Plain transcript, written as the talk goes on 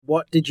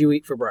what did you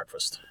eat for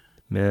breakfast?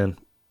 Man,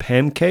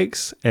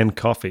 pancakes and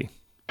coffee.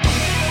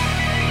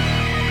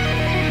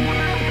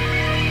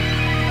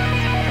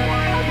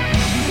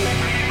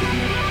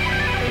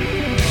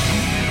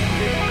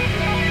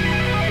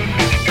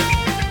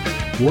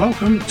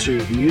 Welcome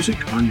to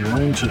Music on Your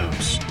Own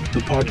Terms, the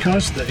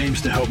podcast that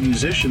aims to help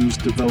musicians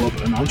develop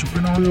an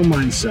entrepreneurial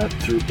mindset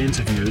through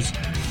interviews,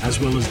 as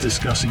well as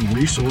discussing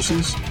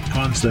resources,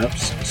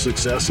 concepts,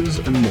 successes,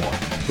 and more.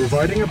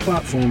 Providing a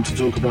platform to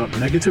talk about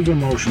negative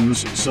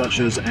emotions such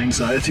as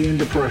anxiety and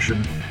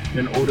depression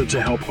in order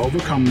to help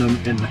overcome them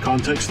in the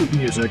context of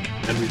music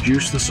and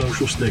reduce the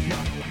social stigma.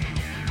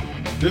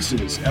 This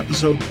is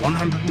episode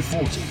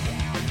 140.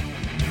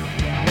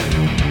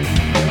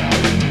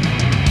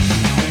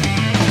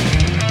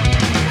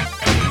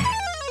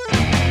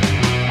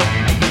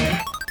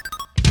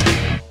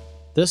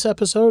 This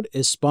episode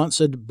is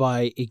sponsored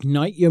by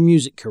Ignite Your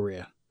Music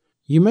Career.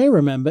 You may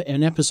remember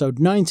in episode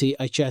 90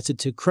 I chatted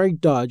to Craig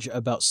Dodge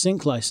about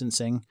sync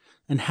licensing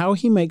and how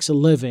he makes a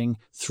living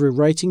through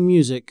writing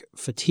music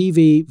for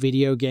TV,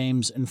 video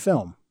games, and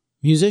film.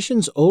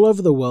 Musicians all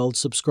over the world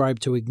subscribe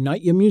to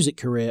Ignite Your Music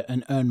Career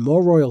and earn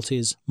more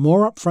royalties,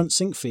 more upfront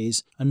sync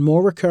fees, and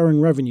more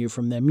recurring revenue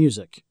from their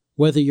music.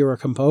 Whether you're a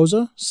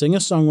composer,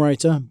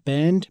 singer-songwriter,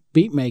 band,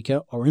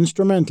 beatmaker, or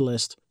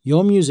instrumentalist,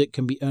 your music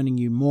can be earning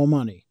you more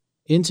money.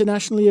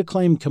 Internationally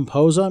acclaimed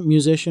composer,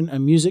 musician,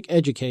 and music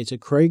educator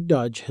Craig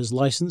Dodge has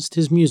licensed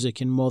his music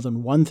in more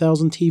than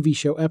 1,000 TV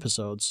show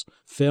episodes,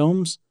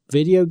 films,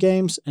 video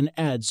games, and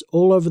ads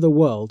all over the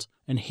world,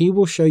 and he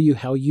will show you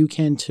how you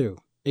can too.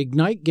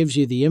 Ignite gives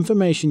you the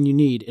information you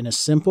need in a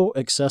simple,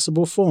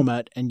 accessible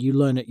format, and you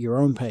learn at your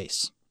own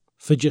pace.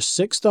 For just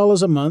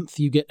 $6 a month,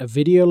 you get a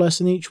video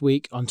lesson each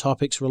week on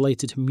topics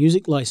related to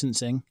music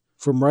licensing,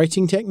 from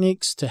writing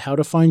techniques to how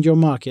to find your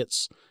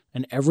markets,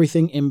 and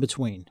everything in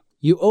between.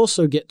 You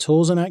also get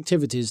tools and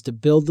activities to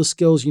build the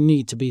skills you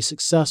need to be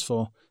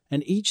successful,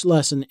 and each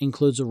lesson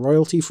includes a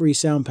royalty-free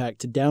sound pack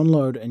to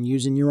download and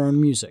use in your own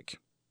music.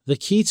 The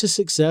key to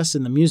success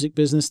in the music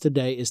business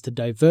today is to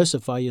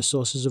diversify your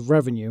sources of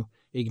revenue.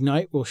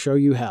 Ignite will show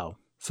you how.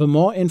 For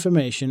more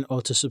information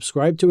or to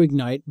subscribe to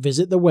Ignite,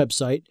 visit the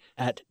website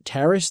at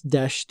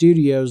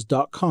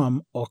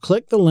taris-studios.com or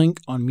click the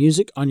link on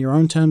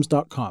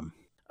musiconyourownterms.com.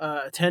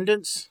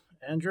 Attendance,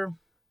 Andrew?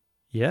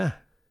 Yeah.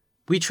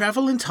 We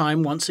travel in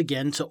time once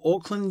again to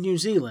Auckland, New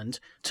Zealand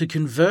to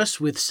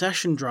converse with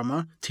session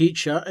drummer,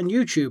 teacher, and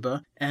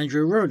YouTuber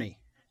Andrew Rooney.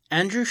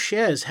 Andrew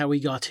shares how he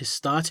got his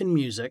start in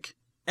music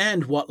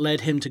and what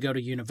led him to go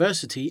to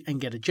university and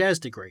get a jazz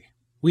degree.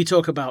 We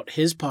talk about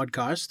his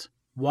podcast,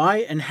 why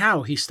and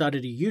how he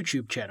started a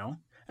YouTube channel,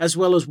 as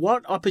well as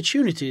what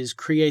opportunities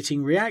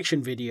creating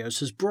reaction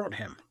videos has brought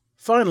him.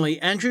 Finally,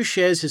 Andrew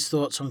shares his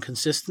thoughts on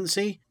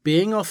consistency,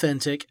 being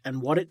authentic,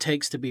 and what it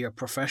takes to be a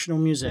professional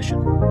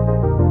musician.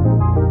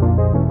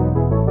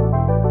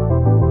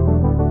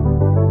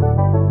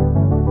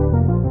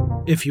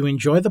 If you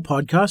enjoy the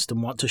podcast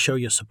and want to show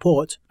your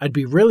support, I'd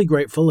be really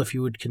grateful if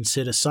you would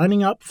consider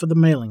signing up for the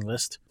mailing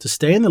list to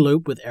stay in the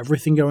loop with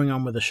everything going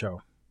on with the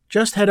show.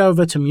 Just head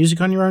over to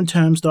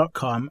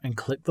musiconyourownterms.com and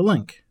click the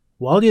link.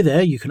 While you're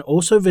there, you can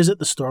also visit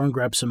the store and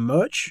grab some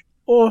merch,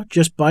 or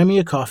just buy me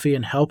a coffee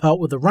and help out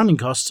with the running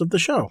costs of the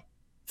show.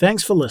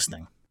 Thanks for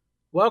listening.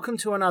 Welcome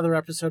to another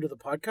episode of the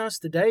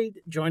podcast. Today,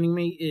 joining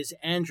me is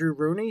Andrew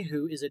Rooney,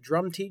 who is a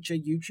drum teacher,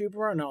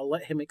 YouTuber, and I'll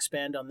let him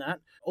expand on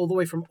that, all the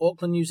way from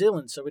Auckland, New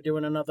Zealand. So we're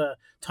doing another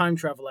time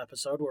travel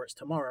episode where it's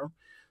tomorrow.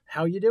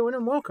 How you doing,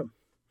 and welcome.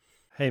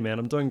 Hey, man,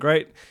 I'm doing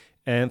great.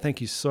 And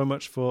thank you so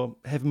much for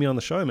having me on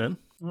the show, man.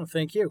 Oh,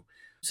 thank you.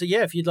 So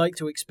yeah, if you'd like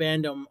to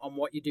expand on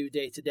what you do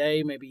day to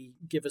day, maybe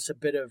give us a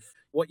bit of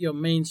what your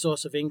main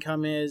source of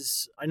income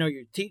is. I know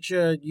you're a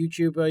teacher,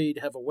 YouTuber, you'd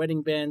have a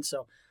wedding band,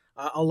 so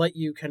I'll let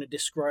you kind of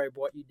describe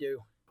what you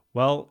do.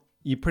 Well,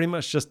 you pretty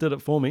much just did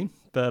it for me.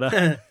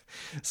 But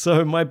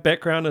so my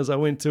background is I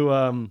went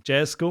to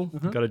jazz school,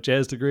 got a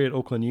jazz degree at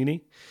Auckland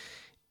Uni.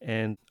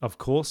 And of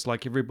course,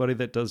 like everybody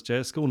that does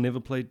jazz school,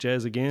 never played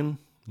jazz again.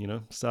 You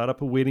know, start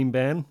up a wedding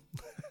band,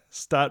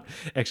 start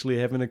actually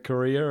having a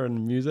career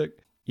in music.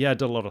 Yeah, I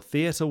did a lot of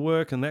theater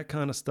work and that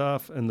kind of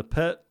stuff in the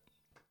pit.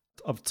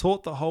 I've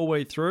taught the whole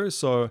way through,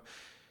 so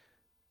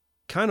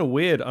kind of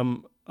weird.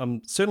 I'm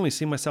certainly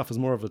seeing myself as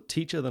more of a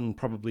teacher than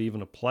probably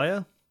even a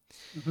player.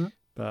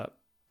 But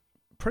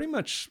pretty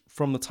much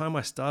from the time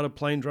I started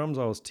playing drums,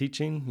 I was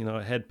teaching. You know,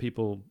 I had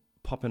people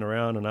popping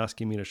around and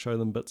asking me to show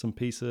them bits and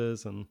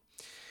pieces. And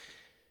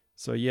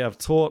so, yeah, I've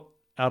taught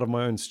out of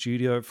my own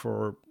studio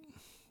for,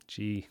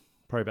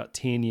 probably about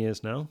 10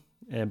 years now.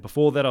 And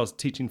before that, I was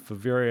teaching for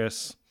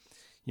various,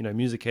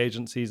 music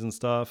agencies and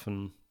stuff,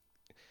 and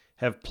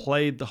have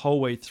played the whole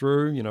way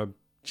through,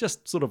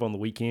 just sort of on the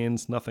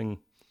weekends, nothing,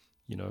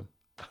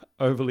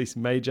 overly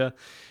major.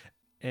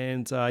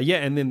 And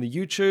and then the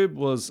YouTube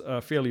was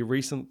a fairly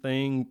recent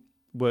thing,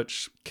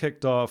 which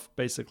kicked off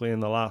basically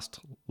in the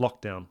last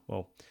lockdown.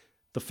 Well,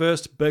 the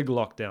first big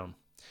lockdown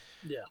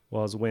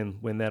was when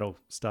that all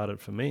started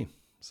for me.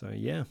 So,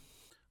 yeah.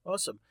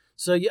 Awesome.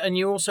 So, and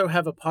you also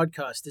have a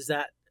podcast. Is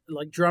that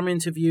like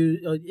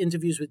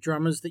interviews with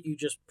drummers that you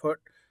just put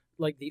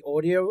like the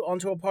audio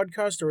onto a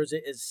podcast, or is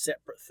it a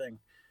separate thing?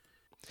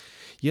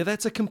 Yeah,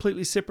 that's a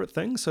completely separate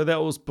thing. So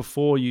that was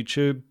before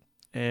YouTube,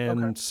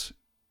 and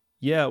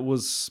yeah, it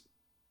was,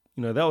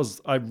 that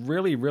was, I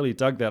really, really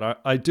dug that.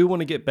 I do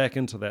want to get back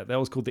into that. That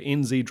was called the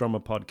NZ Drummer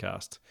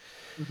Podcast.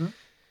 Mm-hmm.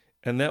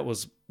 And that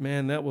was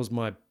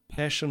my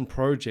passion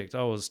project.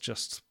 I was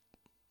just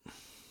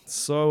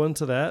so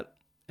into that.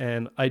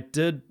 And I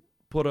did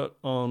put it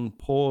on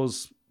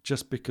pause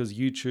just because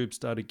YouTube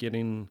started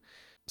getting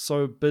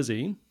so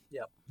busy.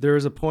 Yeah. There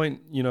is a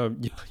point,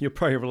 you'll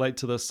probably relate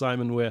to this,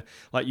 Simon, where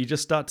like you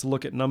just start to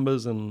look at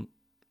numbers and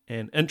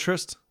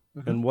interest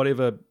in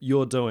whatever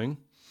you're doing.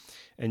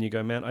 And you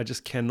go, man, I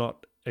just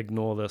cannot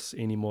ignore this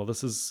anymore.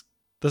 This is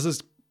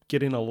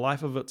getting a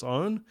life of its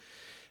own.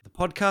 The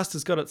podcast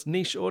has got its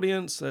niche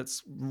audience.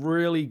 That's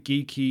really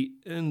geeky,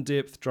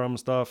 in-depth drum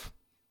stuff.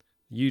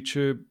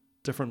 YouTube,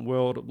 different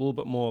world, a little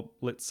bit more,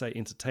 let's say,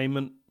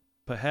 entertainment,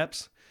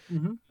 perhaps.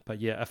 Mm-hmm. But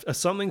yeah, if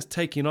something's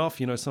taking off,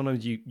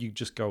 sometimes you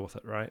just go with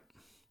it, right?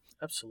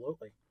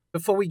 Absolutely.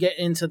 Before we get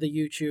into the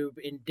YouTube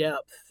in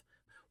depth,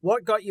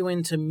 what got you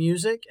into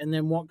music, and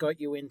then what got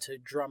you into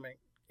drumming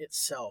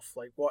itself?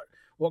 Like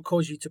what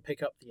caused you to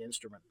pick up the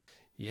instrument?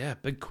 Yeah,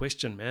 big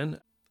question, man.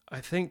 I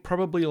think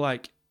probably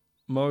like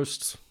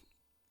most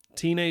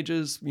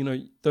teenagers,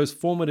 those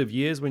formative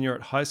years when you're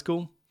at high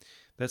school,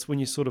 that's when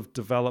you sort of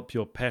develop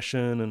your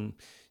passion and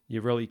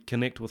you really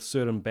connect with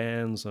certain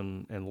bands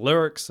and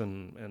lyrics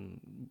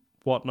and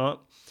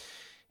whatnot.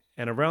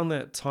 And around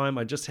that time,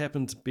 I just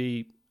happened to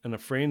be in a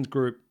friends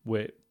group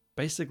where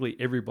basically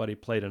everybody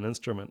played an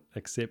instrument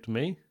except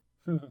me.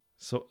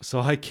 So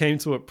I came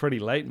to it pretty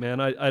late, man.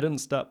 I didn't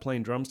start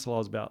playing drums till I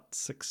was about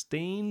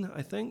 16,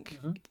 I think,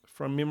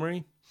 from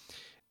memory.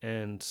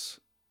 And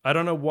I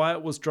don't know why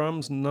it was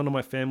drums. None of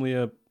my family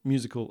are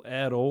musical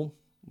at all.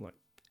 Like,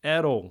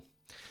 at all.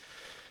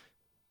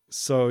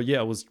 So,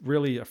 yeah, it was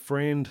really a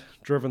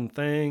friend-driven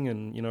thing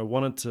and,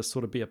 wanted to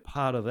sort of be a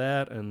part of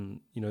that. And,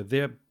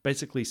 they're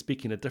basically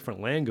speaking a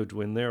different language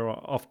when they're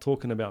off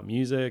talking about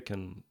music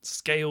and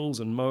scales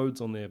and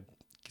modes on their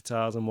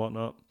guitars and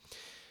whatnot.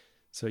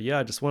 So, yeah,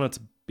 I just wanted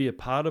to be a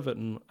part of it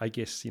and I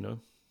guess,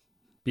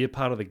 be a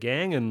part of the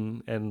gang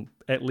and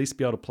at least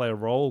be able to play a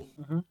role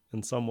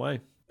in some way.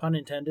 Pun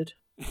intended.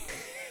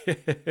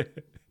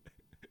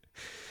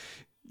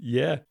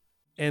 Yeah.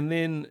 And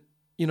then,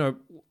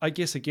 I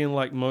guess again,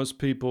 like most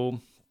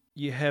people,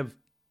 you have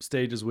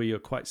stages where you're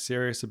quite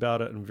serious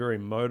about it and very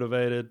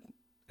motivated,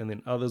 and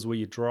then others where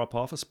you drop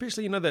off,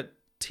 especially, that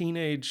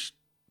teenage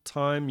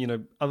time,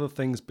 other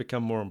things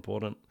become more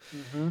important,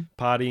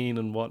 partying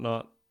and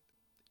whatnot.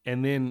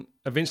 And then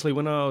eventually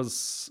when I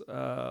was,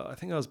 I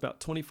think I was about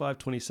 25,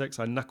 26,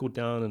 I knuckled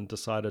down and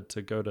decided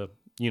to go to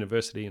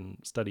university and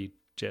study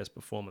jazz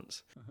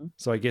performance.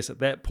 So I guess at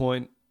that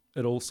point,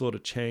 it all sort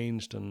of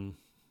changed and,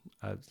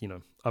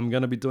 I'm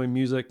going to be doing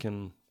music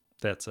and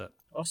that's it.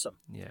 Awesome.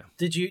 Yeah.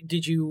 Did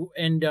you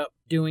end up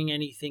doing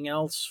anything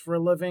else for a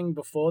living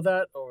before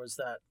that, or was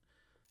that?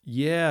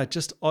 Yeah,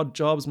 just odd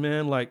jobs,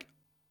 man. Like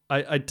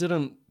I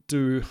didn't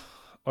do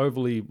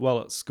overly well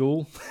at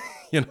school.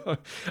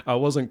 I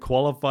wasn't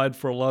qualified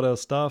for a lot of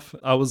stuff.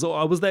 I was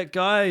that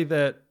guy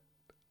that,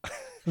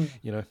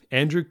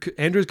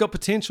 Andrew's got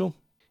potential.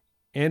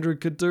 Andrew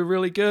could do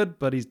really good,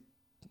 but he's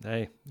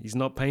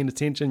not paying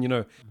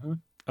attention.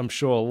 I'm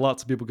sure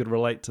lots of people could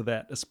relate to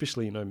that,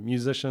 especially,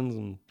 musicians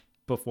and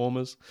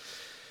performers.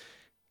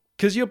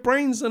 Because your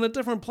brain's in a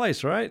different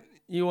place, right?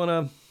 You want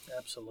to...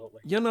 Absolutely.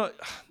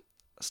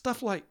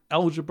 Stuff like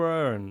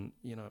algebra and,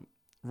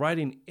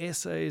 writing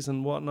essays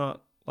and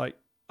whatnot. Like,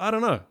 I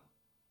don't know.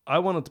 I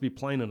wanted to be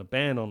playing in a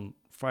band on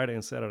Friday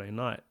and Saturday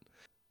night.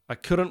 I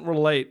couldn't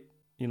relate,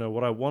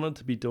 what I wanted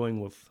to be doing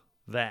with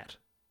that.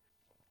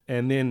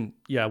 And then,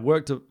 I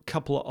worked a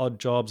couple of odd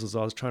jobs as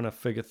I was trying to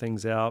figure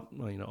things out.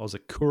 I was a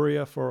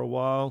courier for a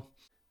while.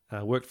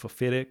 I worked for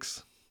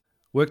FedEx.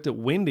 Worked at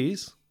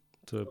Wendy's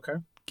to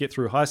get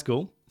through high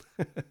school.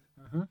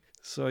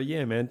 So,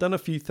 yeah, man, done a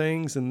few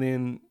things. And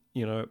then,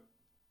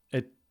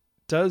 it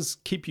does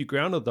keep you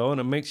grounded, though, and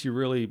it makes you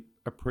really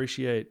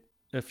appreciate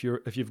if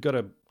you've got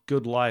a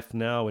good life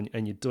now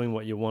and you're doing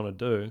what you want to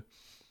do.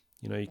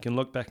 You can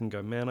look back and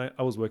go, man,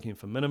 I was working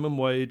for minimum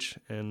wage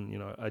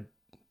and, I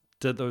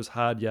did those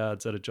hard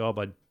yards at a job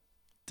I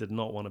did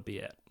not want to be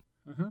at.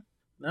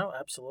 No,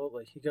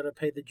 absolutely. You got to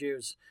pay the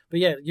dues. But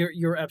yeah,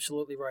 you're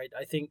absolutely right.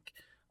 I think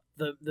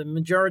the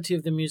majority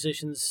of the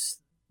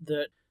musicians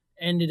that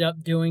ended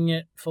up doing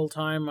it full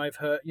time, I've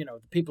heard, the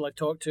people I've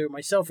talked to,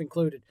 myself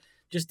included,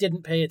 just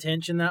didn't pay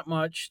attention that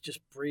much, just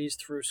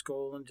breezed through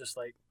school and just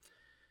like,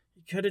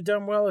 you could have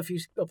done well if you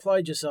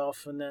applied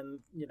yourself. And then,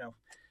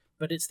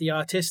 but it's the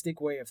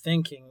artistic way of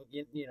thinking.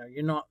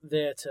 You're not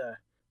there to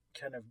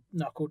kind of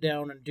knuckle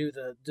down and do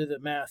the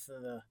math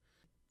and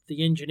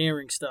the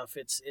engineering stuff.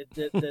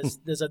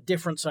 There's a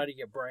different side of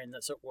your brain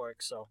that's at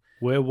work. So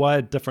we're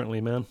wired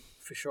differently, man.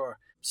 For sure.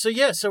 So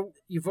yeah, so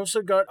you've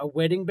also got a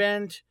wedding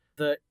band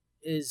that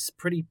is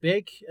pretty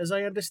big, as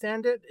I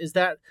understand it. Is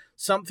that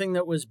something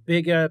that was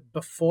bigger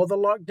before the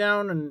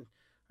lockdown? And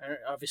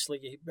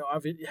obviously,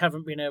 you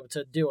haven't been able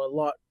to do a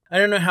lot. I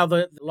don't know how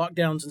the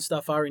lockdowns and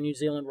stuff are in New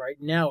Zealand right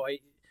now.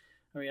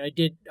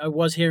 I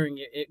was hearing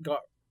it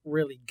got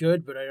really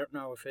good, but I don't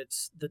know if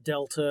it's the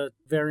Delta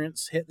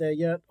variants hit there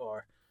yet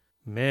or.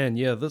 Man,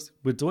 yeah,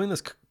 we're doing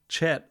this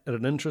chat at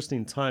an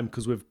interesting time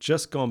because we've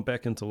just gone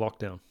back into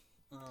lockdown.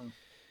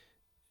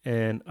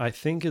 And I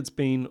think it's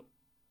been,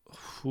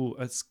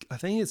 I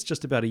think it's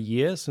just about a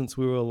year since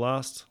we were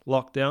last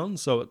locked down.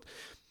 So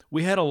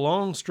we had a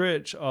long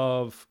stretch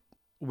of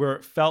where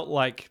it felt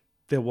like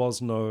there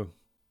was no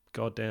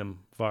goddamn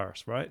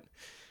virus, right?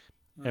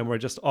 And we're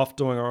just off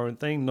doing our own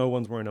thing. No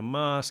one's wearing a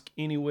mask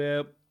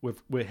anywhere.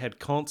 We had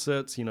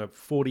concerts,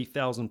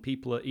 40,000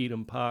 people at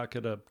Eden Park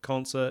at a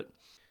concert.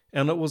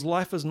 And it was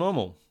life as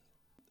normal.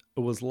 It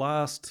was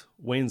last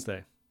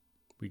Wednesday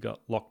we got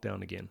locked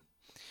down again.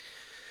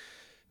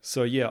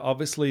 So yeah,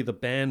 obviously the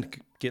band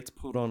gets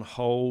put on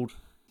hold.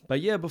 But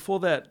yeah, before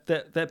that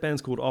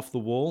band's called Off the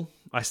Wall.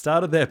 I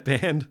started that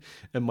band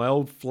in my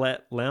old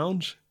flat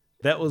lounge.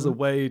 That was a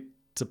way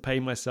to pay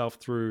myself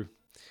through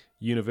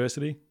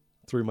university,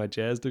 through my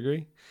jazz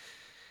degree.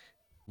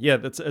 Yeah,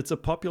 it's a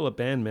popular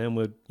band, man.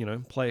 We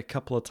play a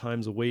couple of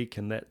times a week,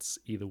 and that's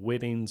either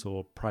weddings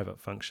or private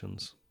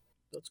functions.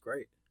 That's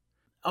great.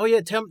 Oh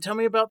yeah, tell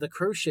me about the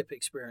cruise ship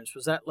experience.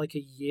 Was that like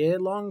a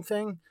year-long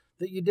thing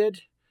that you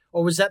did?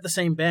 Or was that the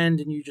same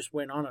band and you just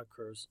went on a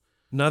cruise?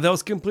 No, that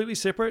was completely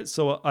separate.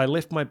 So I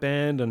left my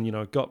band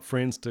and, got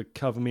friends to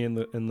cover me in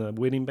the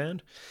wedding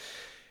band.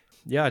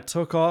 Yeah, I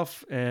took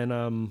off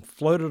and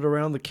floated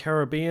around the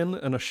Caribbean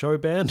in a show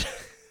band.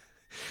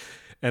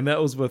 And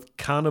that was with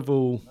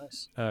Carnival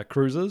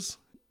Cruises.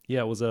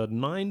 Yeah, it was a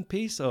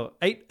 9-piece or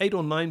 8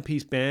 or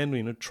 9-piece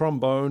band,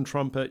 trombone,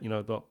 trumpet,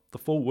 the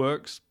full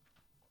works.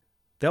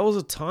 That was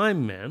a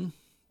time, man.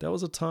 That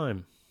was a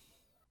time.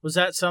 Was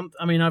that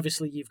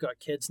obviously you've got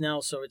kids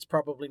now, so it's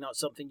probably not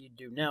something you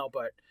do now,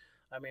 but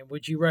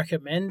would you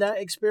recommend that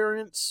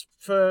experience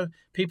for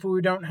people who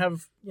don't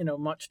have,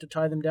 much to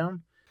tie them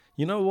down?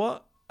 You know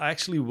what? I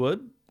actually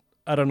would.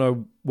 I don't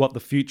know what the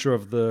future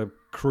of the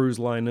cruise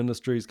line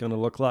industry is going to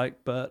look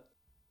like, but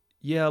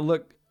yeah,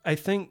 look, I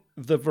think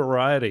the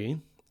variety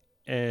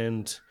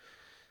and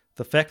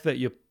the fact that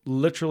you're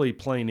literally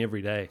playing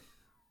every day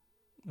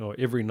or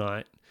every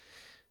night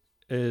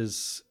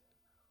is,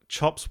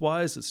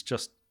 chops-wise, it's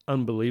just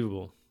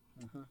unbelievable.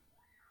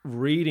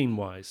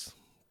 Reading-wise,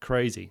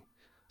 crazy.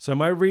 So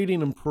my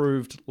reading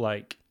improved.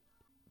 Like,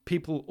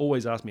 people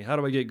always ask me, how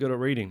do I get good at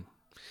reading?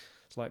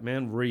 It's like,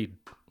 man, read.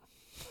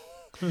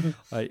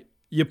 Like,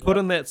 you're put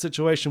in that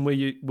situation where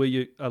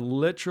you are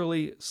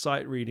literally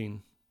sight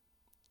reading.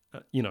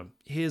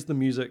 Here's the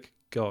music,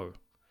 go.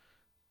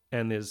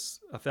 And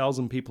there's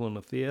 1,000 people in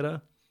the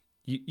theater.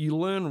 You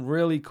learn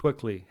really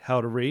quickly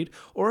how to read,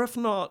 or if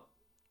not,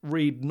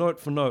 read note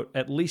for note,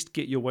 at least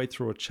get your way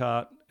through a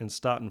chart and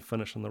start and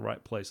finish in the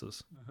right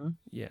places.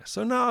 Yeah,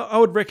 so no, I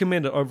would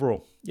recommend it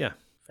overall. Yeah.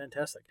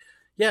 Fantastic.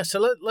 Yeah,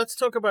 so let's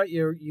talk about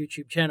your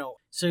YouTube channel.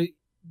 So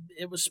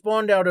it was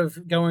spawned out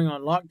of going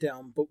on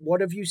lockdown, but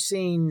what have you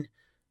seen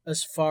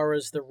as far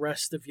as the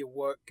rest of your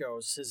work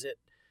goes? Is it,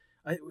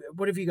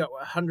 what have you got,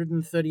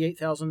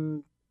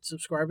 138,000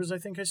 subscribers, I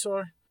think I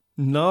saw?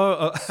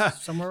 No.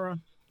 Somewhere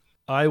around?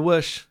 I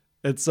wish.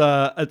 It's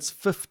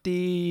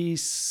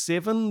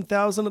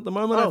 57,000 at the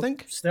moment, I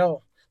think.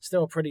 Still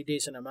a pretty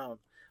decent amount.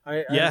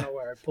 I don't know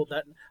where I pulled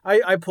that.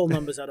 I pull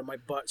numbers out of my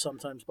butt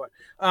sometimes, but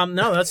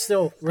no, that's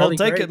still really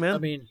great. I'll take great. it,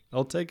 man.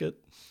 I'll take it.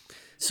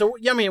 So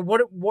yeah,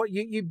 what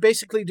you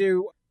basically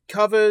do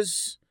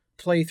covers,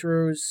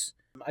 playthroughs.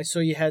 I saw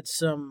you had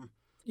some,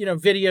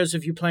 videos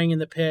of you playing in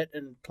the pit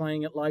and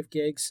playing at live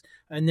gigs,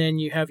 and then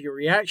you have your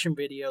reaction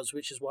videos,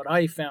 which is what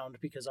I found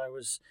because I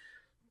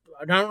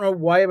don't know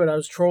why, but I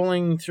was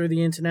trolling through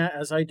the internet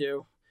as I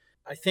do.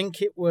 I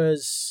think it would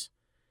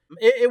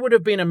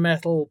have been a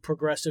metal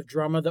progressive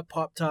drummer that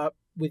popped up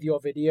with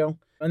your video,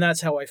 and that's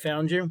how I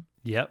found you.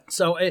 Yep.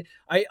 So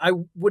I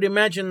would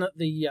imagine that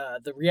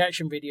the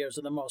reaction videos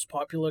are the most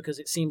popular because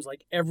it seems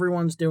like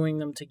everyone's doing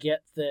them to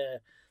get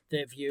their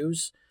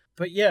views.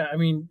 But yeah,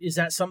 is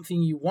that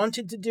something you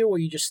wanted to do, or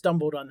you just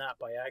stumbled on that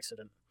by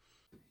accident?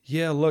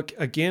 Yeah, look,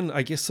 again,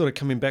 I guess sort of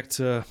coming back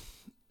to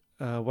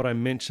what I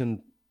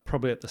mentioned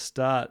probably at the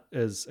start,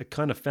 is it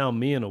kind of found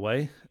me in a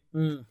way.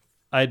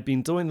 I'd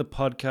been doing the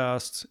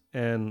podcast,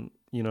 and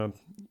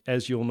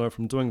as you all know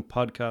from doing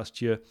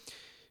podcasts, you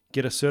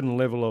get a certain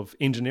level of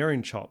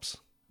engineering chops.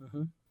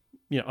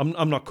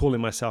 I'm not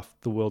calling myself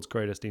the world's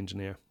greatest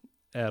engineer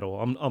at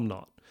all. I'm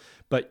not,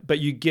 but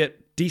you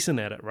get decent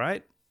at it,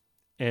 right?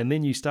 And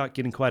then you start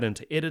getting quite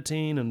into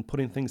editing and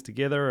putting things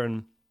together.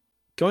 And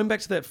going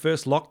back to that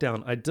first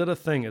lockdown, I did a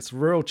thing. It's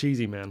real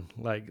cheesy, man.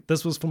 Like,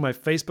 this was for my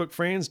Facebook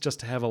friends just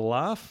to have a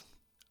laugh.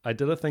 I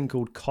did a thing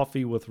called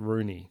Coffee with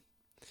Rooney.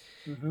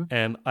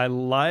 And I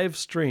live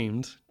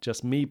streamed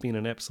just me being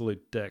an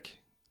absolute dick.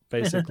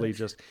 Basically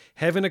just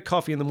having a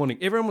coffee in the morning.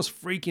 Everyone was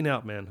freaking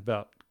out, man,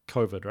 about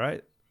COVID,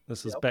 right?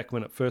 This is back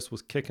when it first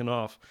was kicking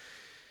off.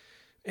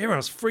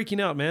 Everyone's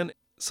freaking out, man.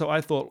 So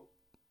I thought,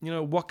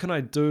 what can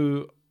I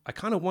do? I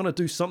kind of want to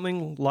do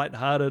something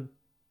lighthearted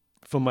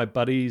for my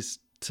buddies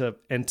to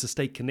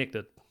stay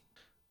connected.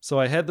 So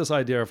I had this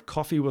idea of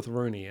Coffee with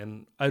Rooney,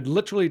 and I'd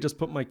literally just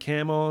put my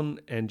cam on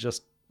and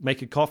just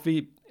make a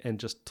coffee and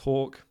just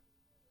talk.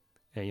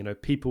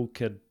 And, people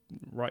could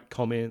write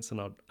comments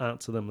and I'd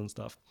answer them and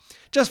stuff.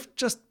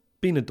 Just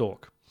being a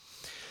dork.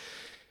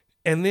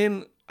 And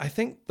then I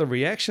think the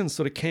reaction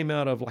sort of came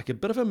out of like a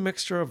bit of a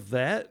mixture of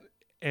that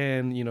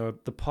and,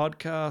 the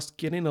podcast,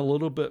 getting a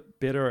little bit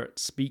better at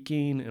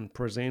speaking and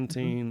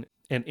presenting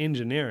and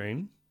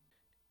engineering,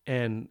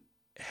 and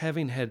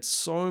having had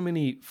so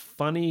many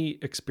funny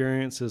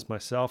experiences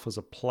myself as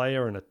a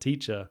player and a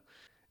teacher.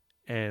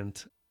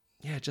 And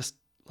yeah, just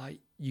like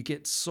you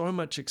get so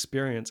much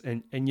experience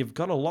and you've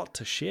got a lot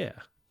to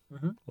share.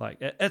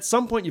 Like at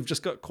some point you've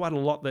just got quite a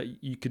lot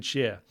that you could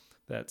share.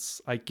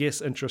 That's, I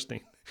guess,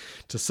 interesting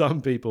to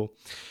some people.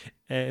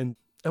 And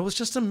it was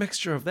just a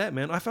mixture of that,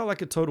 man. I felt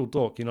like a total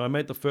dork. I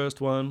made the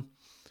first one.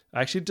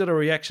 I actually did a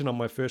reaction on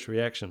my first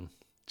reaction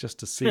just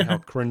to see how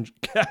cringe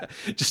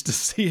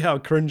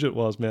it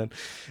was, man.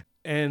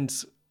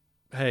 And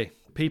hey,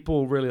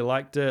 people really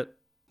liked it.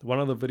 One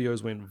of the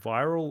videos went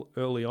viral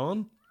early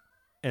on,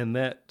 and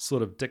that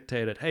sort of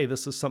dictated, hey,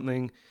 this is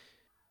something,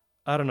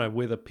 I don't know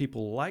whether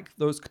people like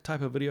those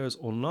type of videos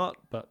or not,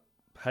 but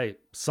hey,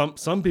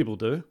 some people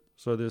do.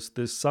 So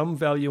there's some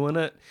value in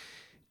it,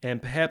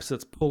 and perhaps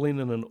it's pulling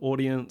in an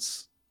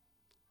audience,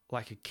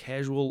 like a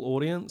casual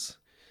audience,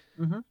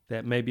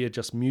 that maybe are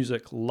just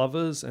music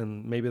lovers,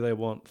 and maybe they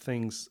want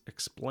things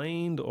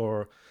explained,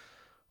 or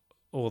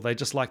they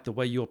just like the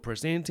way you're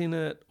presenting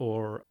it,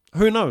 or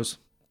who knows.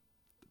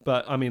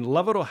 But I mean,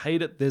 love it or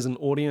hate it, there's an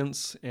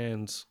audience,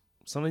 and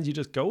sometimes you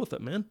just go with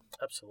it, man.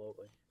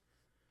 Absolutely.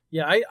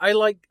 Yeah, I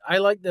like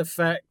the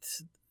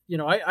fact,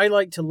 I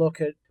like to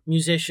look at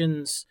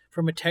musicians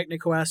from a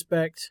technical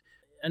aspect,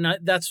 and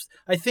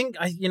I think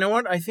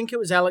it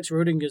was Alex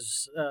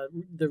Rudinger's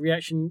the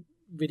reaction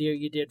video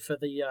you did for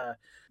the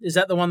is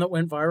that the one that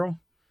went viral?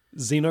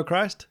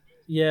 Xenochrist?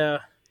 Yeah,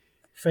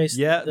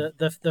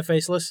 the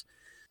faceless.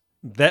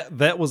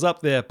 That was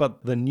up there,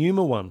 but the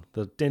Numa one,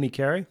 the Danny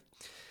Carey.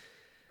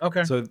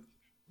 Okay. So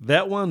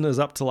that one is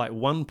up to like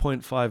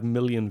 1.5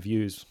 million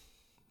views,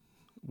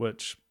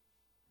 which,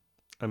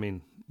 I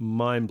mean,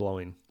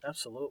 mind-blowing.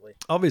 Absolutely.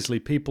 Obviously,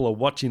 people are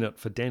watching it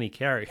for Danny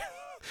Carey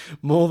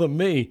more than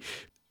me.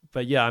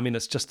 But yeah, I mean,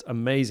 it's just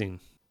amazing.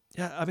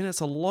 Yeah, I mean,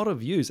 it's a lot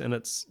of views, and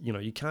it's,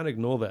 you can't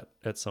ignore that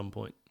at some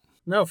point.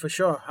 No, for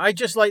sure. I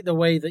just like the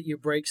way that you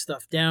break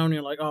stuff down.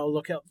 You're like,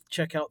 oh,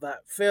 check out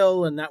that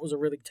fill, and that was a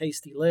really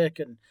tasty lick.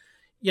 And,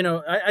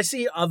 I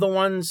see other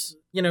ones,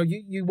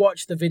 you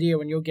watch the video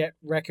and you'll get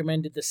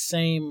recommended the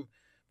same,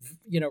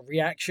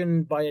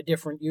 reaction by a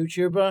different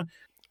YouTuber.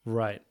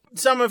 Right.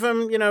 Some of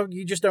them,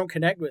 you just don't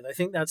connect with. I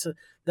think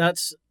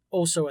that's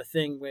also a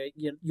thing where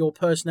your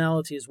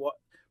personality is what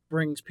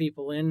brings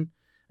people in,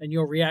 and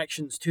your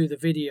reactions to the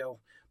video.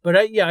 But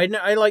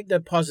I like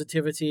the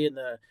positivity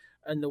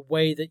and the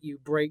way that you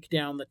break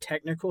down the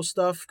technical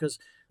stuff, because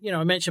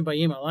I mentioned by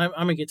email,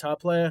 I'm a guitar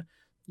player.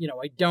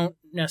 I don't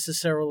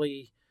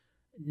necessarily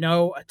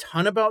know a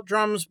ton about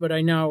drums, but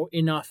I know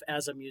enough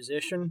as a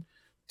musician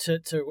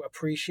to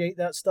appreciate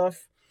that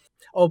stuff.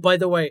 Oh, by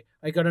the way,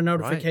 I got a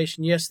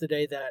notification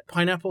yesterday that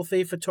Pineapple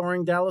Thief are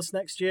touring Dallas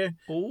next year.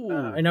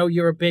 I know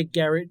you're a big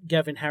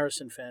Gavin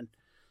Harrison fan,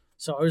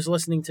 so I was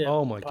listening to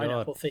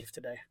Pineapple Thief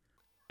today.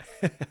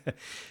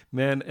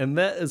 Man, and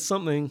that is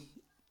something,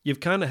 you've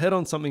kind of hit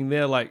on something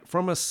there, like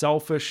from a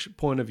selfish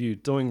point of view,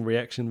 doing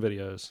reaction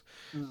videos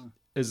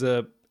is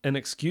an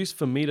excuse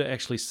for me to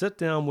actually sit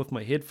down with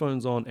my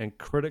headphones on and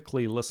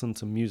critically listen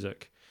to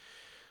music,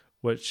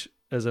 which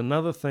is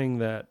another thing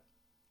that,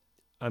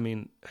 I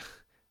mean,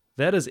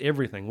 that is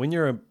everything. When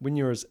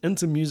you're as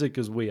into music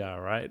as we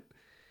are, right?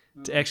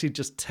 To actually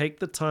just take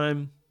the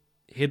time,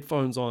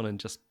 headphones on, and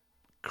just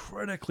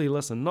critically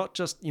listen, not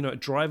just,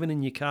 driving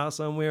in your car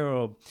somewhere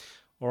or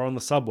on the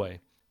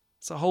subway.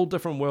 It's a whole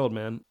different world,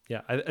 man.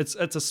 Yeah,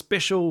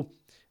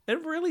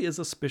 it really is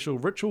a special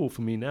ritual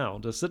for me now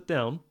to sit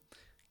down,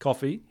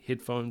 coffee,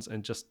 headphones,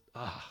 and just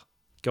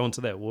go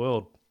into that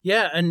world.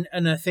 Yeah, and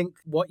I think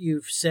what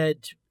you've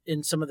said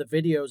in some of the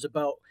videos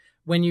about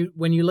when you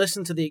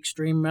listen to the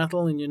extreme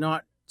metal and you're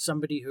not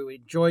somebody who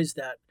enjoys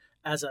that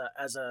as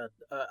a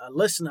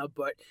listener,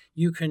 but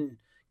you can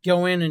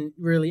go in and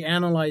really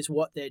analyze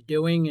what they're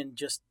doing and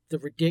just the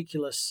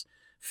ridiculous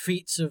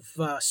feats of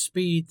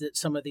speed that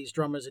some of these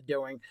drummers are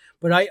doing.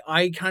 But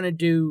I kind of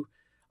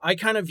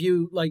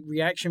view like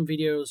reaction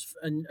videos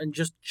and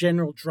just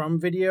general drum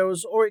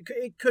videos, or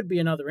it could be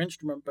another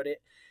instrument, but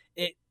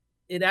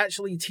it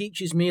actually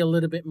teaches me a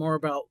little bit more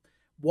about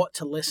what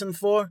to listen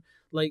for.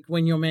 Like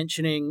when you're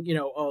mentioning,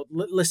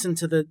 listen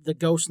to the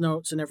ghost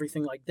notes and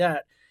everything like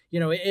that,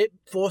 it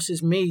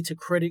forces me to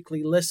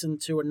critically listen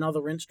to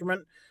another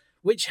instrument,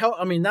 which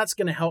that's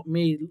going to help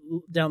me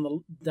down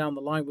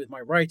the line with my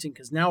writing,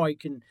 because now I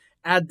can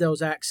add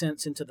those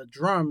accents into the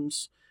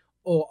drums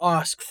or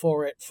ask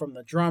for it from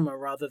the drummer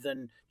rather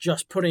than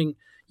just putting,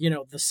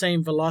 the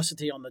same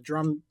velocity on the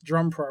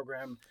drum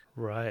program.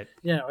 Right.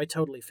 Yeah, I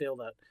totally feel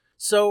that.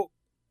 So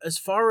as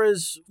far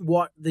as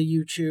what the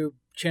YouTube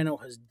channel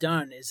has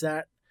done,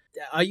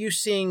 are you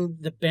seeing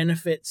the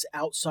benefits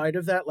outside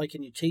of that? Like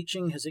in your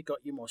teaching, has it got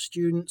you more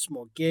students,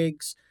 more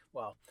gigs?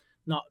 Well,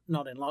 not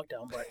in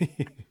lockdown, but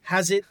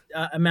has it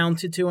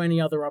amounted to any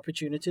other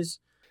opportunities?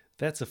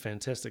 That's a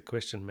fantastic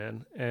question,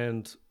 man.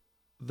 And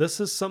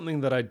this is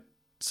something that I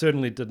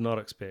certainly did not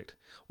expect.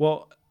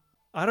 Well,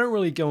 I don't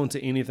really go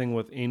into anything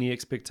with any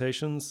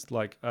expectations.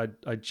 Like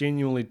I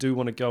genuinely do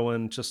want to go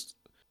in just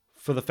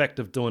for the fact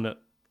of doing it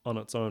on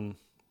its own,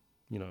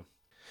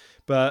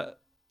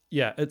 But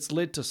yeah, it's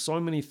led to so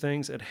many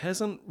things. It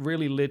hasn't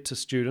really led to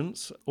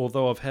students,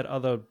 although I've had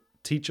other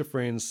teacher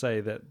friends say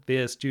that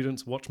their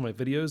students watch my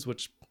videos,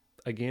 which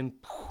again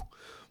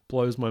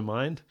blows my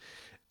mind.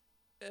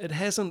 It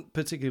hasn't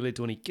particularly led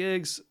to any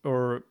gigs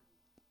or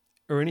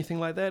anything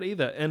like that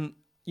either. And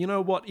you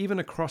know what? Even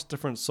across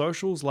different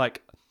socials,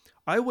 like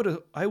I would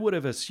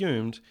have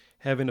assumed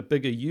having a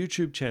bigger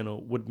YouTube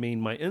channel would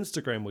mean my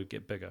Instagram would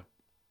get bigger.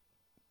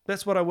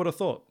 That's what I would have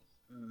thought.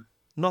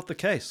 Not the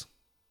case.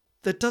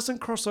 That doesn't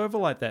cross over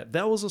like that.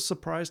 That was a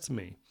surprise to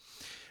me.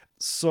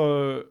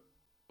 So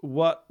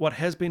what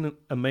has been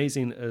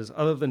amazing is,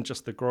 other than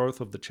just the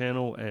growth of the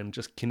channel and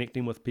just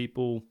connecting with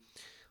people,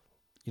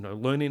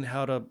 learning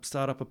how to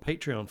start up a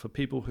Patreon for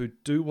people who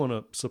do want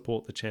to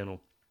support the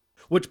channel.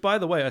 Which, by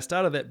the way, I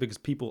started that because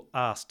people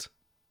asked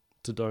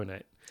to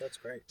donate. That's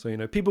great. So,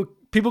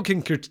 people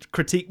can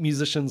critique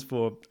musicians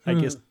for, I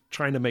guess,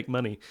 trying to make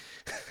money.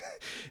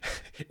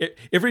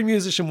 Every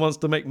musician wants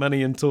to make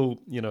money until,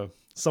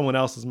 someone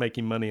else is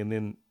making money, and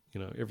then,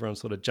 everyone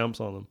sort of jumps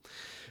on them.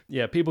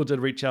 Yeah, people did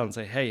reach out and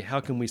say, hey, how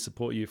can we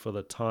support you for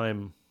the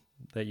time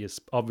that you're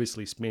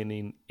obviously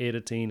spending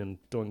editing and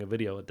doing a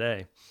video a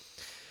day?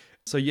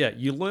 So yeah,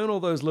 you learn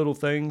all those little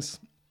things.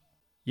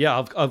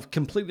 Yeah, I've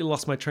completely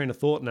lost my train of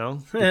thought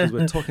now because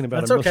we're talking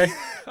about That's okay.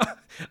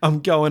 I'm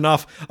going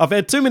off. I've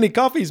had too many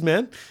coffees,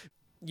 man.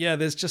 Yeah,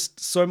 there's just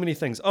so many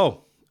things.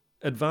 Oh,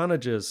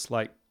 advantages,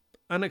 like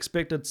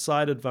unexpected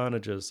side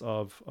advantages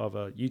of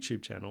a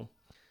YouTube channel.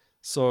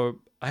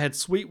 So I had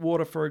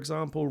Sweetwater, for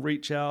example,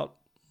 reach out.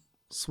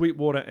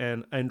 Sweetwater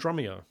and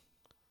Drumeo.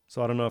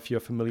 So I don't know if you're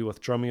familiar with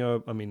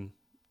Drumeo. I mean,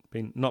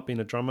 not being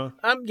a drummer.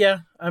 Yeah.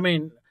 I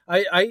mean,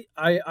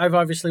 I've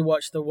obviously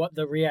watched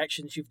the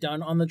reactions you've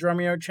done on the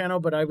Drumeo channel,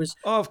 but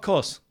Oh, of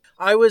course.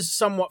 I was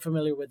somewhat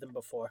familiar with them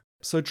before.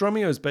 So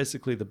Drumeo is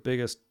basically the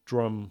biggest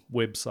drum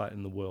website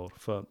in the world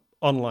for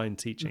online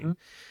teaching.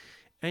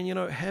 Mm-hmm.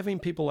 And, having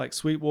people like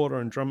Sweetwater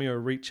and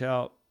Drumeo reach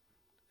out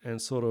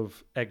and sort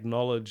of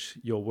acknowledge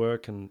your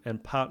work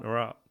and partner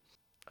up.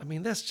 I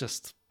mean, that's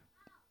just...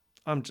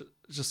 I'm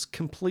just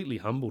completely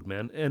humbled,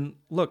 man. And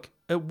look,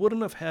 it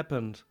wouldn't have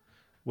happened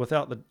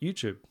without the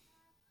YouTube.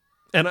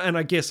 And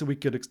I guess if we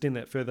could extend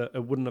that further,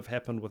 it wouldn't have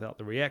happened without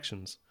the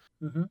reactions.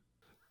 Mm-hmm.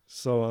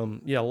 So,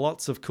 yeah,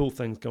 lots of cool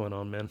things going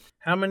on, man.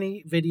 How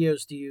many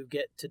videos do you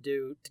get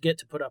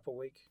to put up a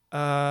week?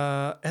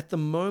 At the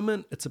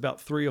moment, it's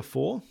about 3 or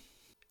 4.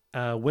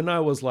 When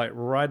I was like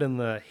right in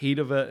the heat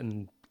of it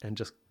and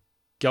just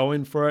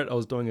going for it, I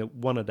was doing it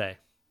 1 a day.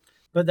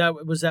 But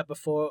was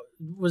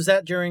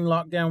that during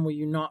lockdown?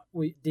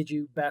 Did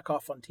you back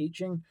off on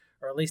teaching,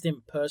 or at least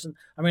in person?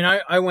 I mean,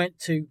 I went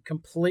to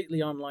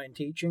completely online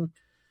teaching,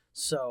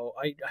 so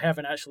I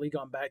haven't actually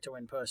gone back to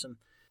in person.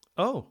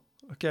 Oh,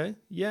 okay.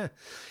 Yeah.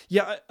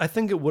 I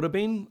think it would have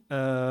been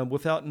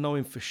without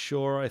knowing for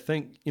sure. I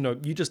think,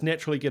 you just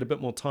naturally get a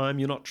bit more time.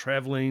 You're not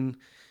traveling.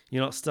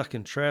 You're not stuck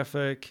in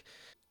traffic.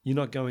 You're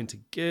not going to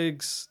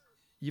gigs.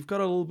 You've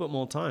got a little bit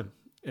more time.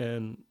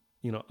 And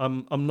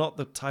I'm not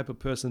the type of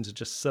person to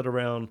just sit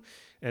around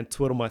and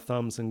twiddle my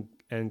thumbs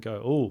and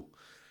go, oh,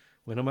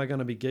 when am I going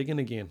to be gigging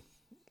again?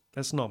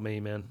 That's not me,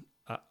 man.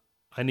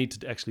 I need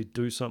to actually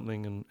do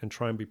something and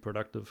try and be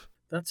productive.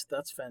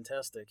 That's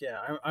fantastic.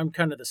 Yeah, I'm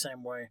kind of the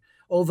same way.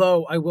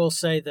 Although I will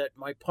say that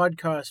my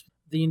podcast,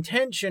 the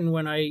intention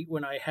when I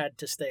had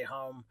to stay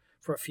home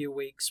for a few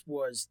weeks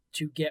was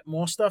to get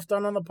more stuff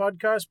done on the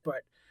podcast.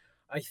 But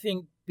I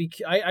think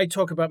I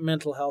talk about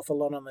mental health a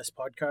lot on this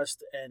podcast,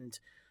 and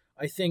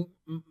I think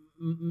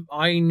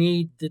I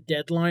need the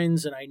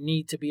deadlines and I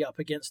need to be up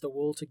against the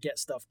wall to get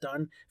stuff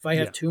done. If I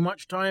have too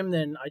much time,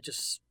 then I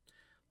just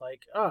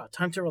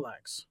time to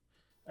relax.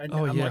 And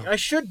like, I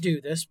should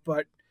do this,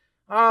 but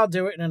I'll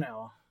do it in an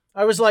hour.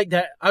 I was like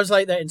that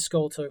in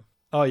school too.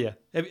 Oh yeah.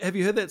 Have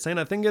you heard that saying?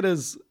 I think it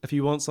is, if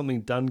you want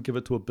something done, give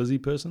it to a busy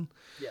person.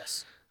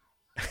 Yes.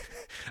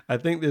 I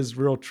think there's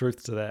real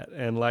truth to that.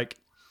 And like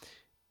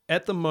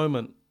at the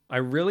moment, I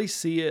really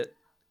see it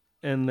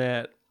in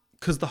that,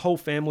 because the whole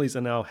family's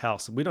in our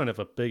house. We don't have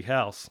a big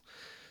house.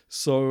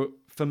 So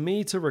for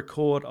me to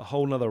record a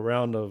whole nother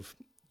round of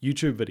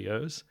YouTube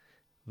videos,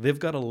 they've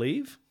got to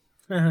leave.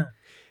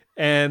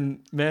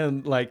 And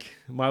man, like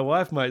my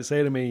wife might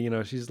say to me,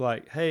 she's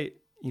like, hey,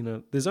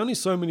 there's only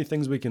so many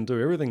things we can do.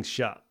 Everything's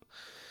shut.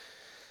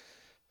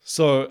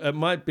 So it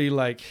might be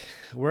like,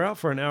 we're out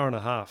for an hour and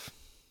a half.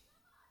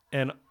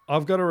 And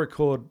I've got to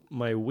record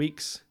my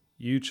week's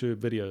YouTube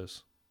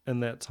videos in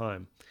that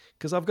time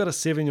because I've got a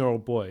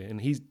 7-year-old boy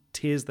and he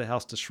tears the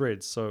house to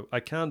shreds. So I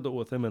can't do it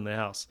with him in the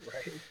house.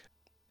 Right.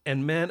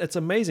 And man, it's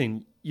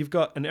amazing. You've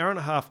got an hour and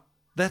a half.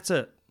 That's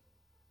it.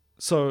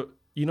 So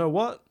you know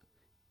what?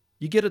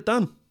 You get it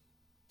done.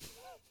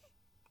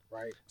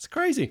 Right. It's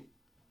crazy.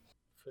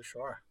 For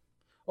sure.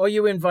 Or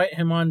you invite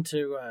him on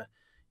to,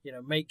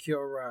 make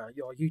your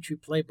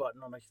YouTube play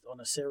button on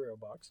a cereal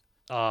box.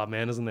 Oh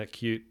man, isn't that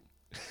cute?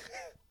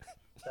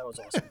 That was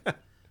awesome.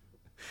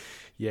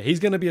 Yeah, he's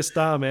going to be a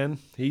star, man.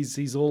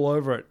 He's all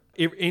over it.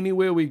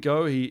 Anywhere we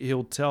go,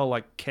 he'll tell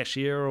like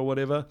cashier or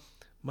whatever,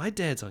 my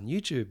dad's on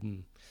YouTube,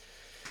 and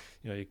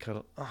you kind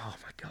of, oh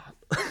my god.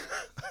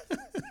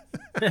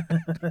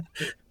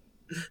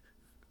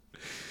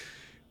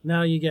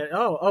 Now you get,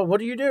 what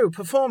do you do?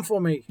 Perform for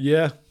me.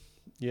 Yeah,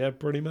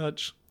 pretty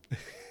much.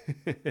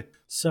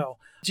 So,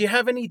 do you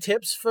have any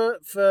tips for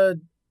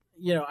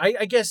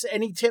I guess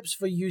any tips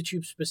for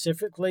YouTube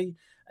specifically?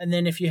 And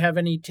then if you have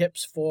any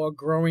tips for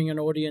growing an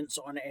audience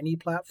on any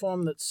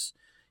platform that's,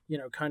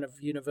 kind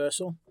of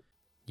universal?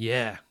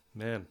 Yeah,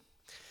 man.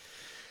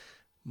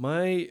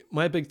 My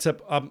big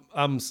tip,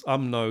 I'm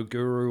no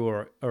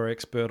guru or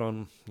expert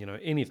on,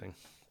 anything.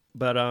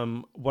 But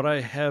what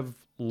I have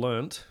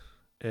learnt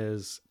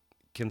is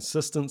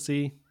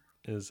consistency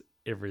is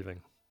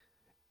everything.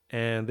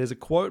 And there's a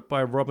quote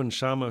by Robin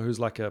Sharma, who's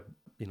like a,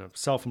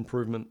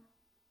 self-improvement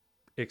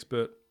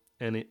expert.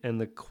 And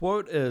the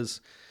quote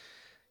is,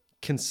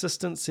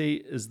 consistency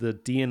is the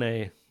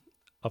DNA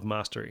of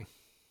mastery.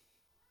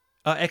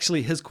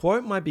 Actually, his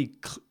quote might be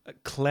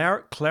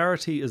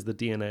clarity is the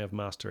DNA of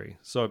mastery.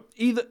 So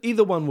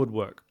either one would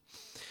work.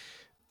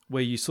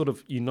 Where you sort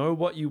of,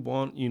 what you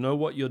want,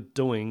 what you're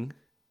doing,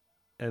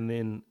 and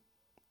then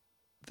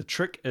the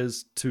trick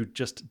is to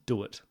just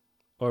do it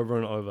over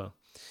and over.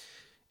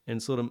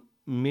 And sort of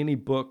many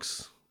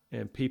books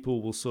and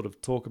people will sort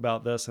of talk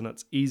about this, and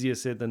it's easier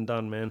said than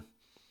done, man.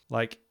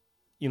 Like,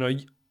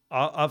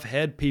 I've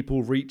had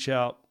people reach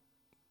out,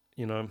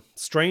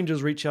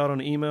 strangers reach out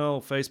on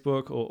email,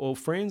 Facebook, or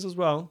friends as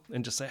well,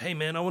 and just say, hey,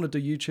 man, I want to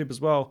do YouTube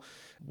as well.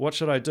 What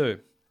should I do?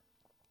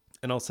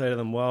 And I'll say to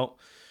them, well,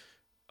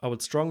 I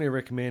would strongly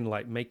recommend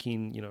like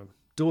making,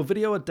 do a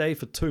video a day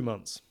for 2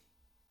 months.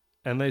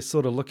 And they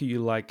sort of look at you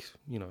like,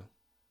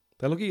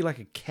 they look at you like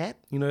a cat,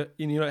 you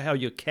know how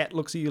your cat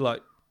looks at you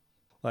like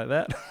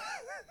that?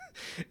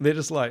 They're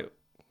just like,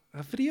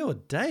 a video a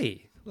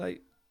day?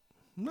 Like,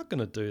 I'm not going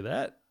to do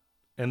that.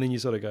 And then you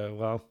sort of go,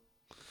 well,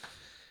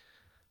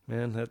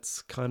 man,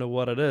 that's kind of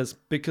what it is.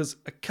 Because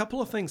a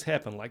couple of things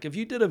happen. Like if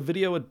you did a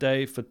video a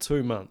day for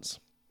 2 months,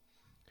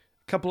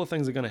 a couple of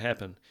things are going to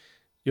happen.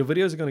 Your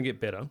videos are going to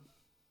get better.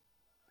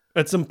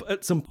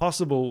 It's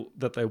impossible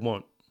that they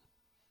won't.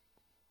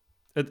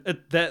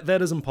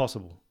 That is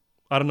impossible.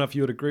 I don't know if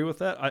you would agree with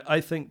that.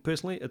 I think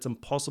personally it's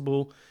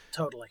impossible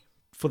Totally.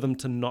 for them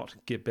to not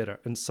get better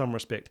in some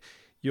respect.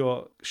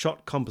 Your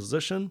shot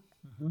composition,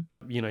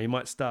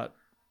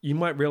 you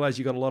might realize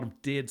you got a lot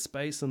of dead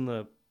space in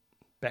the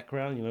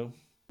background.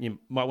 You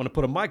might want to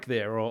put a mic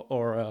there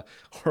or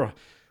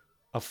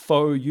a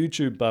faux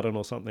YouTube button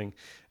or something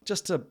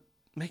just to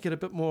make it a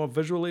bit more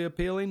visually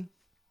appealing.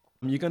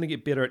 You're going to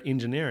get better at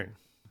engineering.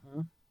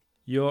 Mm-hmm.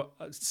 You're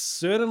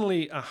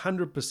certainly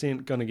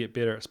 100% going to get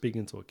better at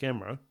speaking to a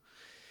camera.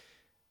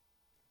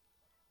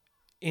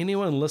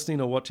 Anyone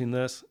listening or watching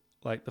this,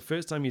 like the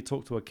first time you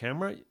talk to a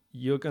camera,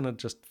 you're going to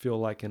just feel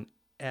like an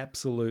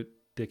absolute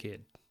dickhead.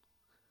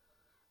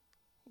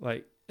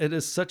 Like it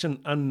is such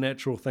an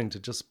unnatural thing to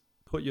just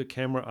put your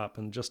camera up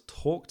and just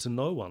talk to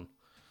no one.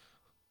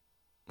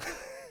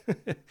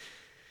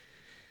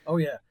 Oh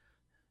yeah.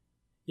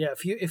 Yeah,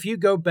 if you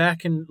go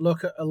back and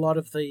look at a lot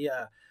of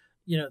the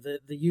the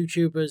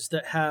YouTubers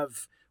that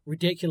have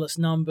ridiculous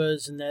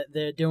numbers and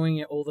they're doing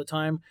it all the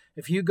time,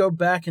 if you go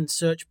back and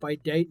search by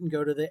date and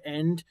go to the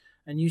end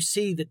and you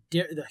see the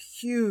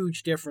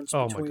huge difference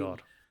between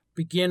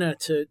beginner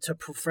to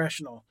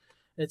professional,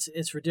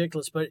 it's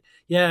ridiculous. But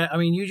yeah, I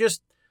mean,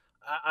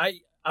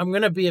 I'm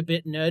gonna be a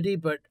bit nerdy,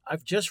 but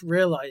I've just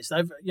realized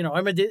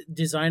I'm a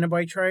designer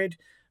by trade,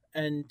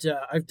 and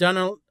I've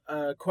done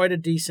quite a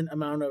decent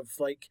amount of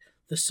like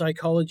the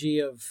psychology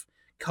of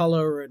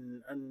color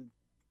and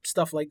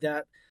stuff like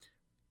that.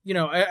 I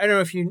don't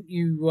know if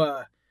you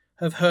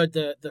have heard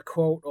the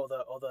quote or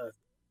the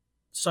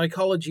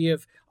psychology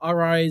of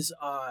our eyes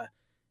are,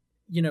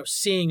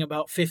 seeing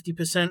about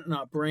 50% and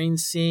our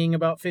brains seeing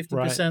about 50%.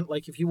 Right.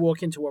 Like if you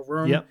walk into a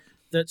room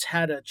that's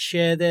had a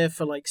chair there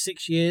for like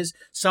 6 years,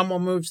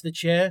 someone moves the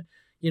chair,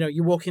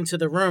 you walk into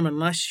the room,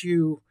 unless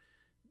you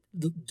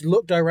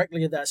look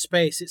directly at that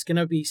space, it's going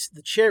to be,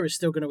 the chair is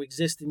still going to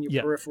exist in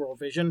your peripheral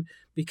vision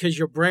because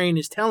your brain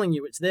is telling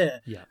you it's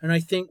there. Yeah. And I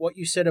think what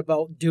you said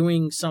about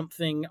doing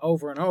something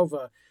over and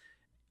over,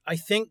 I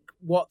think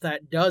what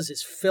that does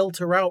is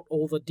filter out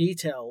all the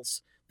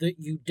details that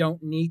you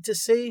don't need to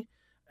see.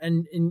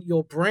 And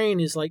your brain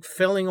is like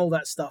filling all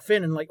that stuff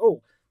in and like,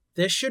 oh,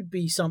 there should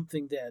be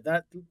something there.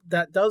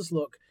 That does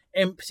look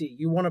empty.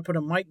 You want to put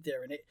a mic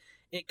there, and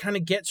it kind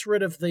of gets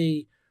rid of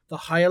the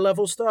higher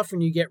level stuff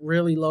when you get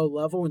really low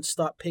level and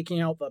start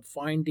picking out the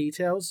fine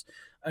details.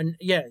 And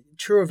yeah,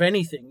 true of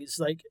anything. It's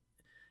like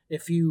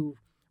if you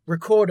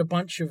record a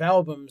bunch of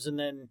albums and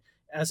then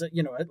as a,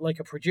 like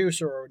a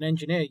producer or an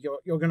engineer,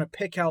 you're going to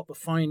pick out the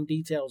fine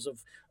details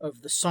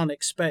of the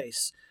sonic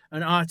space.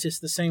 An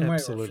artist the same way,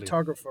 or a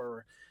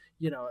photographer,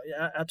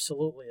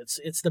 absolutely.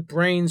 It's the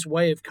brain's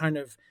way of kind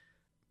of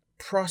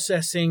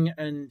processing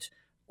and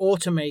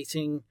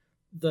automating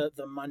the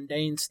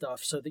mundane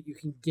stuff so that you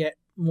can get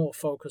more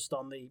focused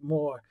on the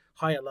more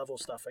higher level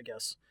stuff, I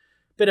guess.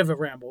 Bit of a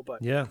ramble,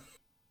 but yeah.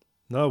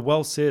 No,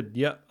 well said.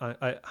 Yeah,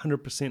 I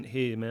 100%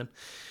 hear you, man.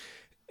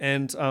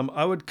 And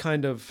I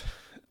kind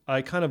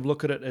of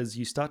look at it as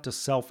you start to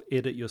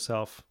self-edit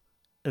yourself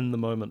in the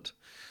moment.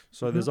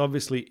 So there's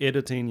obviously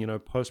editing,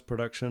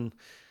 post-production,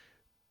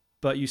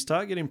 but you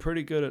start getting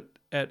pretty good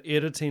at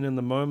editing in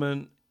the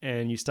moment,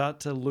 and you start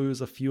to lose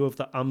a few of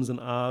the ums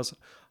and ahs.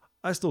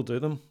 I still do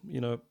them,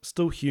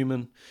 still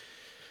human,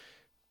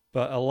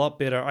 but a lot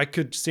better. I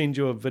could send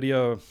you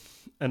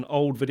an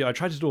old video. I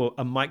tried to do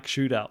a mic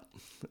shootout,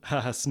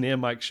 a snare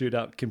mic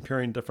shootout,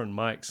 comparing different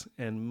mics.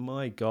 And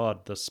my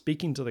God, the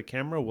speaking to the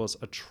camera was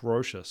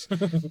atrocious.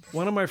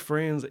 One of my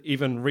friends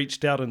even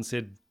reached out and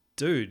said,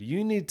 dude,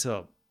 you need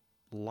to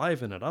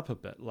liven it up a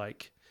bit.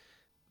 Like,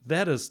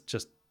 that is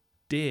just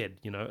dead,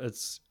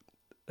 it's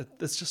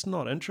just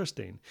not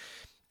interesting.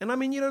 And I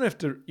mean, you don't have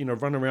to,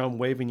 run around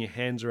waving your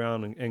hands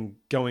around and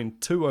going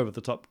too over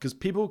the top, because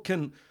people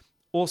can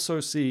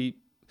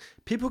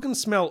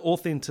smell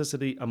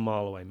authenticity a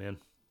mile away, man.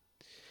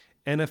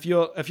 And if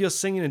you're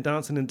singing and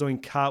dancing and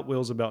doing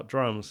cartwheels about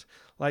drums,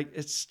 like,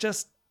 it's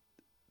just,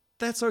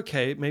 that's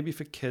okay, maybe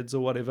for kids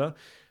or whatever.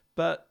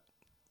 But,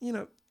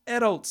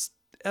 adults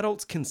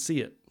can see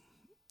it.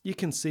 You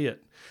can see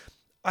it.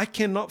 I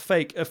cannot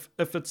fake if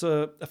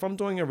I'm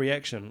doing a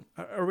reaction.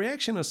 A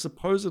reaction is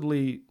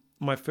supposedly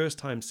my first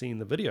time seeing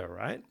the video,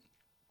 right?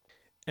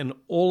 And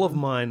all of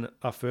mine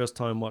are first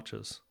time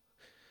watchers.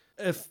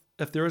 If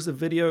there is a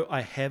video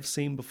I have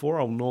seen before,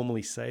 I'll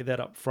normally say that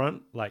up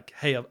front, like,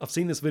 hey, I've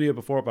seen this video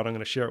before, but I'm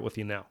going to share it with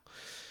you now.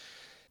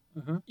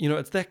 Mm-hmm.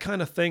 It's that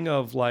kind of thing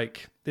of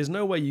like, there's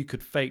no way you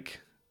could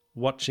fake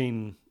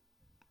watching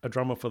a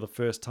drummer for the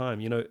first time.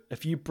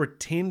 If you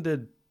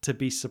pretended to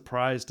be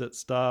surprised at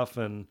stuff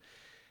and,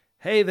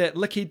 hey, that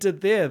lick he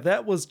did there,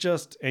 that was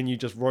just, and you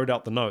just wrote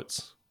out the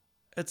notes.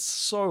 It's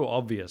so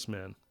obvious,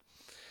 man.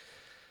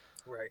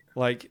 Right.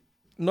 Like,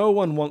 no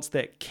one wants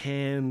that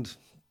canned,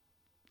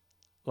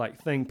 like,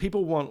 thing.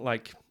 People want,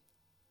 like,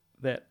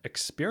 that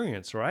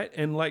experience, right?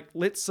 And, like,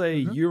 let's say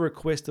you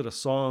requested a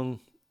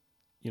song,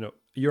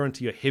 you're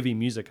into your heavy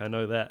music, I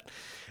know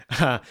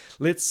that.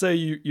 Let's say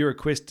you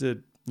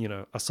requested,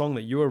 a song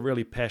that you were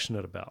really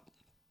passionate about.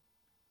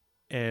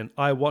 And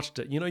I watched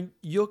it.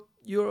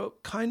 You're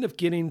kind of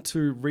getting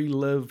to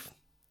relive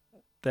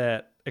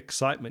that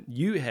excitement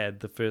you had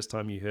the first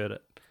time you heard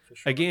it.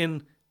 Sure.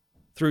 Again,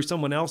 through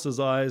someone else's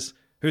eyes,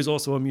 who's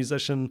also a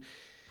musician.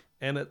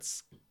 And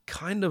it's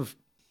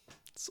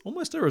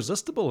almost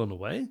irresistible in a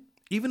way.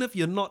 Even if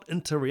you're not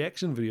into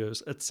reaction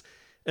videos,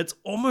 it's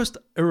almost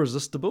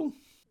irresistible.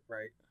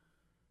 Right.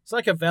 It's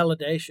like a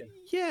validation.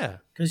 Yeah.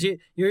 Because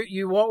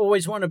you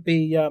always want to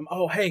be,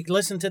 oh, hey,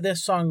 listen to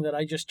this song that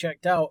I just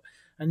checked out.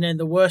 And then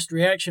the worst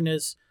reaction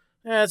is,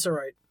 it's all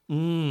right.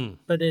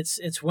 But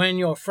it's when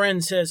your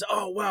friend says,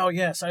 oh, wow,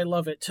 yes, I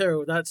love it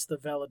too. That's the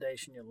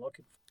validation you're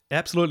looking for.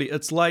 Absolutely.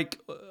 It's like,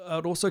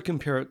 I'd also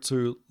compare it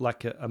to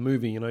like a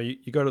movie.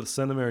 You go to the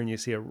cinema and you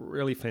see a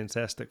really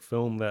fantastic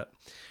film that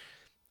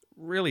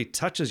really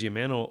touches you,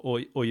 man, or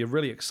you're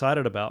really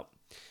excited about.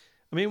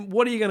 I mean,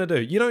 what are you going to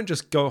do? You don't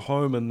just go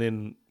home and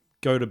then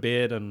go to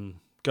bed and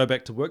go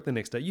back to work the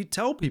next day. You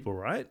tell people,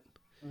 right?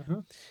 Mm-hmm.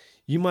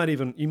 You might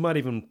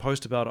even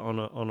post about it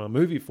on a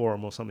movie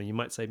forum or something. You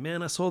might say,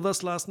 man, I saw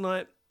this last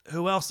night.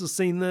 Who else has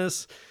seen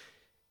this?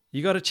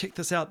 You got to check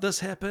this out. This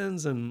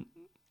happens. And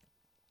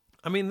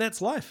I mean,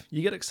 that's life.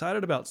 You get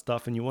excited about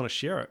stuff and you want to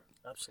share it.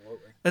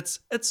 Absolutely.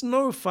 It's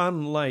no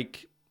fun.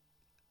 Like,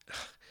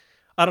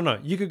 I don't know.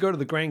 You could go to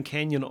the Grand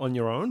Canyon on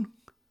your own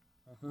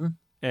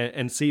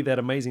and see that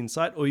amazing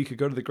sight, or you could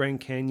go to the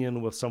Grand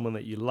Canyon with someone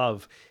that you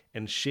love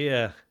and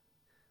share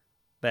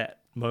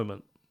that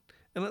moment.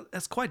 And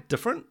that's quite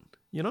different,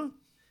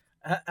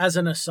 As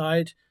an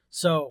aside,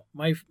 so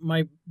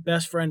my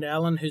best friend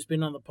Alan, who's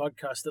been on the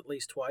podcast at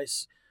least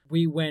twice,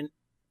 we went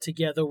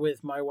together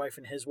with my wife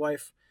and his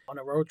wife on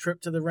a road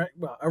trip to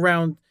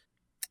around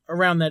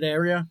that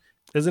area.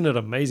 Isn't it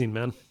amazing,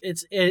 man?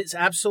 It's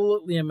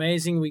absolutely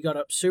amazing. We got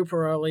up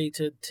super early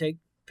to take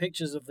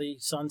pictures of the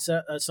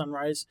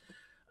sunrise,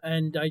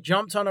 and I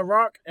jumped on a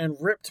rock and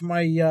ripped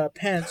my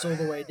pants all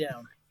the way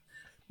down.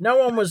 No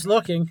one was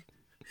looking,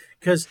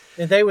 because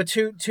they were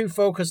too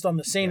focused on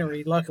the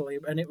scenery, luckily,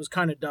 and it was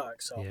kind of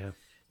dark. So, yeah.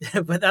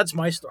 But that's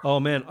my story. Oh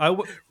man,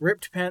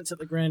 ripped pants at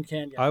the Grand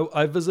Canyon.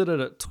 I visited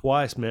it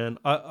twice, man.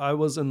 I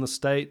was in the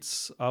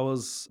States. I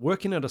was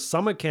working at a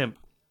summer camp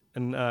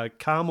in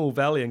Carmel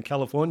Valley in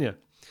California,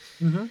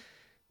 and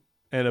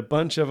a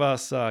bunch of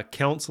us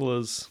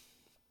counselors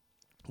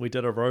we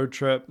did a road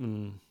trip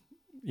and,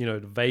 to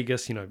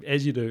Vegas,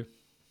 as you do,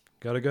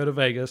 got to go to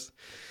Vegas.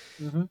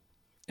 Mm-hmm.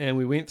 And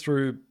we went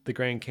through the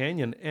Grand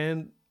Canyon,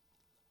 and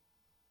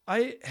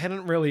I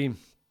hadn't really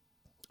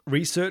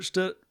researched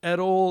it at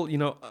all.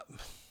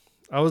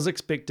 I was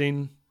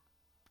expecting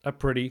a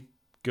pretty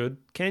good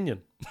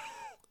canyon.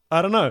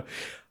 I don't know.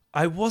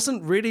 I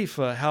wasn't ready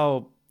for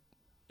how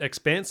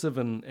expansive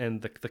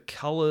and the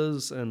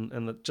colors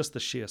and just the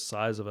sheer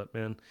size of it,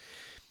 man.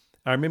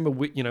 I remember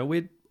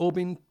we'd all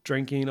been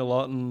drinking a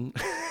lot and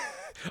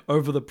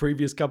over the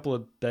previous couple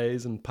of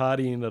days and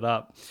partying it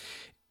up.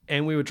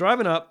 And we were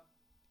driving up,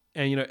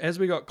 and as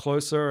we got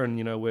closer and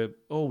we're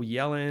all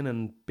yelling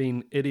and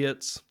being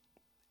idiots,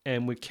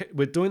 and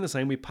we're doing the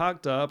same. We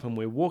parked up and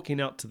we're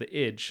walking out to the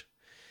edge.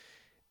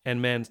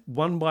 And man,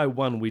 one by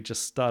one, we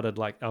just started,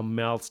 like, our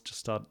mouths just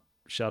started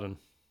shutting.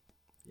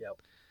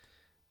 Yep.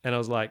 And I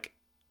was like,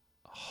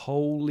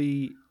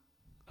 holy,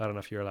 I don't know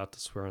if you're allowed to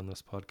swear on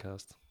this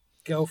podcast.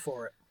 Go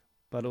for it.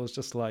 But it was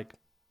just like,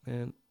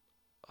 man,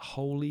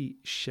 holy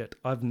shit.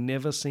 I've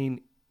never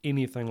seen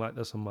anything like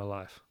this in my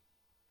life.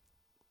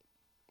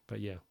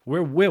 But yeah,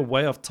 we're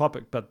way off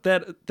topic, but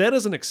that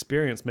is an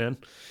experience, man.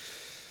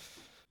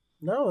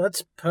 No,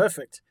 that's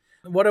perfect.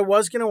 What I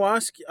was going to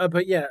ask,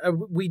 but yeah,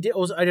 we did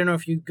also, I don't know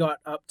if you got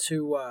up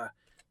to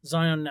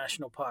Zion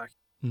National Park.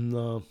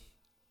 No,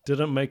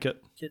 didn't make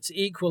it. It's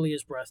equally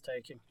as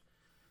breathtaking.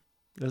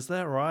 Is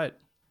that right?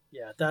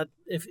 Yeah, that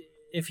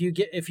if you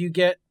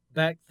get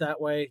back that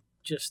way,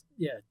 just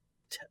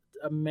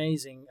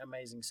amazing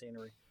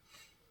scenery.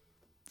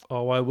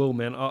 Oh, I will,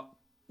 man.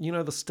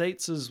 The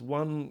States is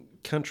one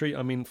country.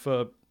 I mean,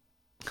 for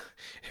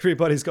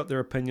everybody's got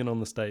their opinion on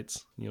the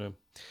States,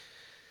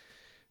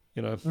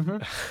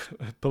 Mm-hmm.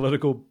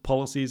 political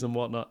policies and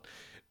whatnot.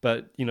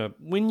 But,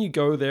 when you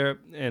go there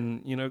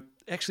and,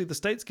 actually the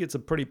States gets a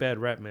pretty bad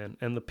rap, man.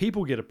 And the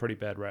people get a pretty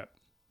bad rap.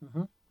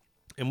 Mm-hmm.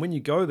 And when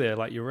you go there,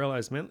 like, you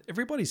realize, man,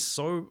 everybody's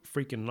so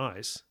freaking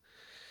nice.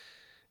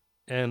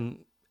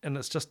 And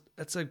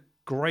it's a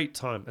great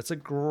time. It's a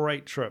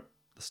great trip,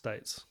 the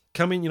States.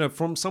 Coming,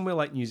 from somewhere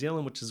like New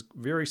Zealand, which is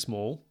very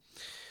small,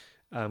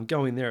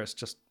 going there,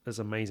 is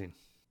amazing.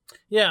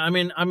 Yeah, I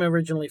mean, I'm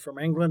originally from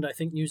England. I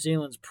think New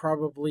Zealand's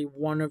probably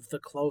one of the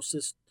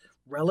closest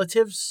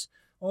relatives,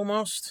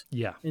 almost.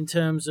 Yeah. In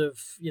terms of,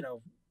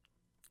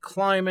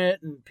 climate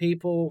and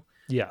people.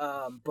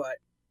 Yeah. But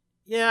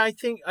yeah, I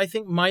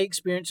think my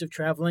experience of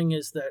traveling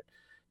is that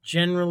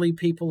generally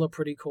people are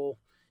pretty cool.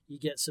 You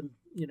get some,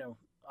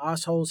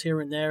 assholes here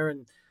and there,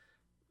 and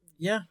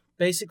yeah,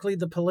 basically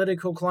the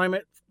political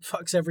climate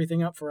fucks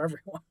everything up for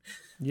everyone.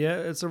 Yeah,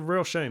 it's a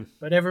real shame.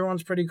 But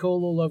everyone's pretty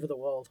cool all over the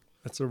world.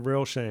 It's a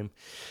real shame.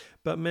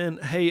 But man,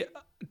 hey,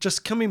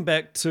 just coming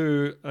back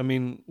to, I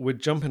mean, we're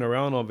jumping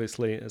around,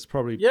 obviously. It's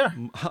probably, yeah.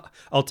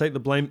 I'll take the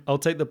blame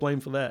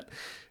for that.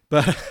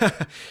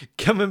 But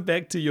coming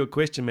back to your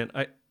question, man,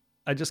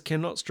 I just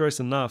cannot stress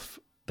enough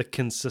the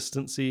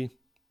consistency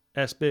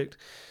aspect.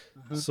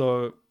 Mm-hmm.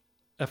 So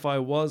if I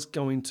was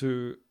going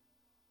to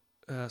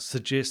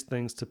suggest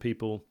things to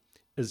people,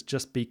 is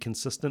just be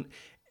consistent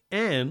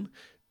and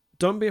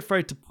don't be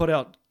afraid to put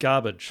out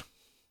garbage.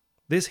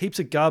 There's heaps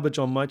of garbage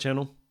on my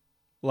channel,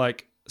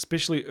 like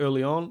especially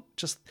early on,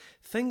 just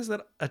things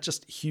that are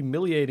just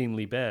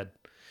humiliatingly bad.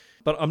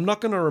 But I'm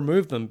not going to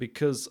remove them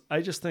because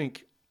I just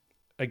think,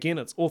 again,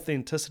 it's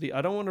authenticity.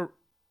 I don't want to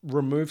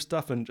remove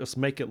stuff and just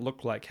make it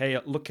look like, hey,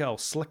 look how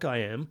slick I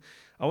am.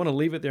 I want to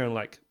leave it there and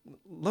like,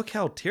 look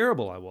how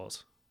terrible I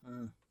was.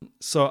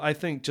 So I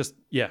think just,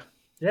 yeah.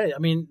 Yeah, I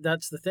mean,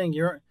 that's the thing.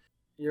 You're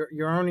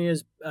only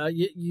as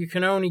you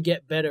can only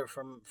get better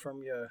from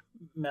your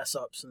mess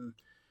ups and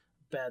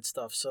bad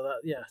stuff. So that,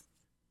 yeah,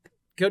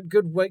 good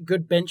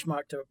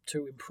benchmark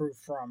to improve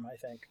from, I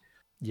think.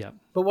 Yeah.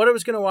 But what I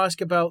was going to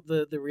ask about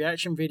the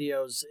reaction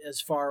videos,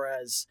 as far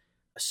as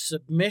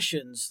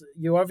submissions,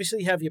 you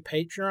obviously have your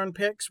Patreon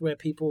picks where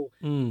people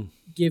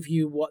give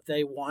you what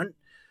they want.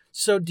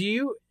 So do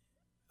you?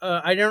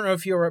 I don't know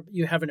if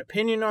you have an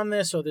opinion on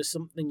this, or there's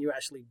something you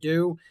actually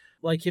do.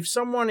 Like if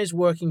someone is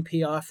working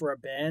PR for a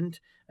band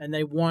and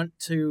they want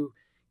to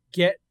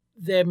get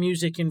their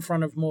music in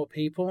front of more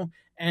people,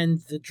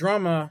 and the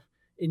drummer,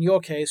 in your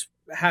case,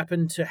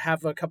 happened to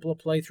have a couple of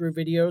playthrough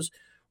videos,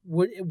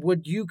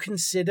 would you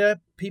consider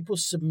people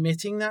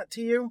submitting that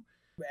to you?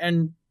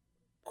 And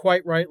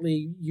quite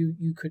rightly,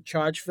 you could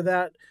charge for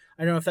that.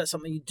 I don't know if that's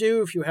something you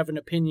do, if you have an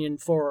opinion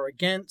for or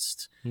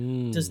against.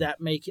 Does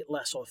that make it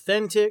less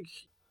authentic?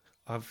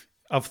 I've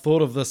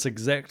thought of this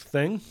exact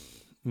thing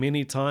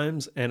many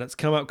times, and it's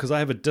come up because I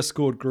have a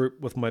Discord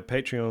group with my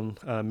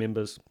Patreon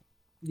members.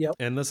 Yep.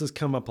 And this has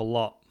come up a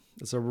lot.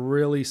 It's a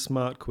really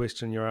smart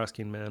question you're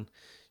asking, man.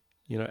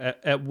 You know,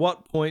 at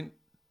what point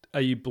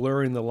are you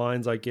blurring the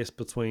lines, I guess,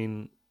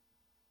 between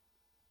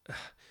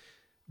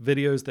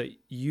videos that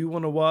you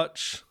want to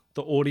watch,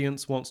 the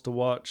audience wants to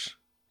watch,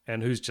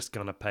 and who's just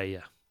going to pay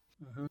you?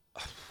 Mm-hmm.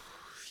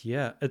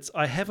 Yeah,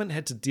 I haven't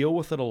had to deal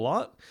with it a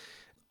lot.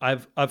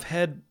 I've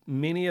had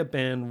many a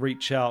band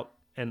reach out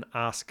and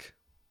ask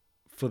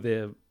for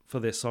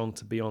their song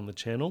to be on the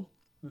channel.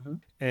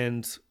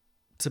 And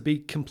to be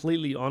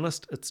completely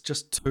honest, it's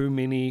just too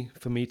many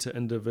for me to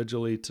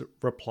individually to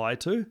reply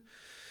to.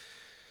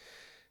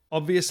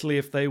 Obviously,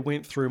 if they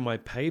went through my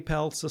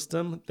PayPal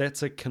system,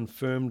 that's a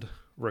confirmed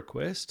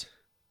request.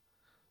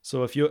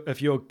 So if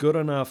you're good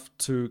enough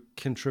to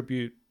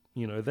contribute,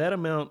 that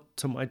amount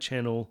to my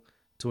channel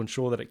to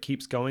ensure that it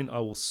keeps going, I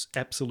will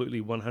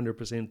absolutely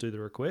 100% do the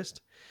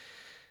request.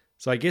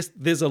 So I guess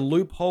there's a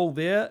loophole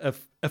there.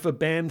 If a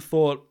band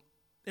thought,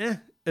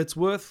 it's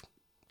worth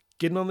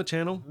getting on the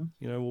channel,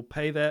 we'll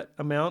pay that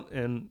amount,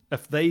 and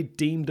if they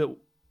deemed it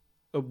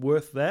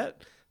worth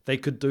that, they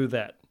could do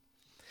that.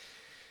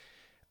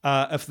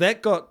 If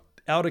that got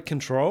out of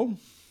control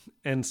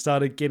and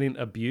started getting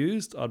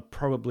abused, I'd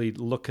probably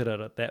look at it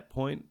at that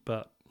point,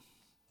 but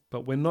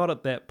we're not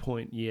at that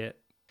point yet.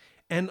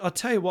 And I'll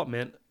tell you what,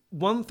 man,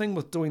 one thing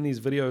with doing these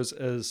videos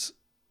is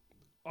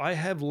I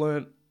have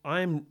learned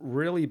I'm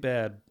really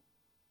bad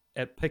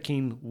at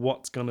picking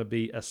what's going to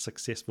be a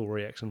successful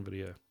reaction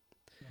video.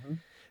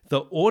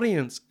 The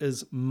audience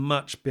is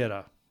much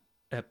better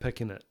at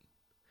picking it.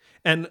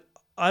 And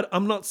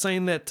I'm not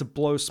saying that to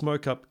blow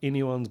smoke up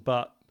anyone's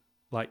butt.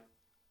 Like,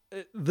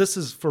 this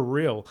is for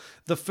real.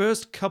 The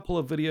first couple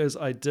of videos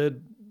I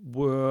did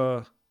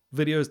were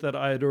videos that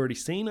I had already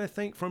seen, I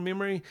think, from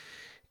memory,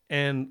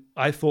 and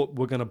I thought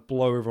were going to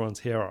blow everyone's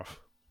hair off.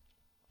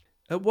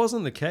 It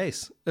wasn't the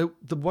case.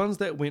 The ones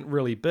that went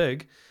really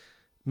big,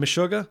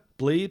 Meshuggah,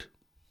 Bleed,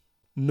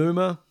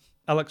 Numa,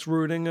 Alex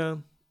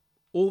Rudinger,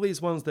 all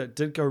these ones that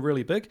did go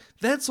really big,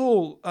 that's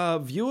all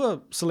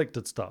viewer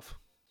selected stuff.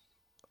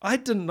 I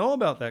didn't know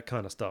about that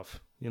kind of stuff,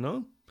 For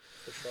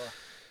sure.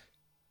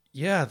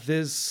 Yeah,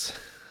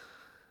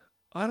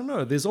 I don't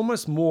know, there's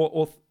almost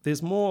more,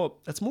 it's more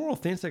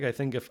authentic, I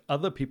think, if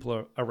other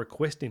people are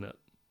requesting it.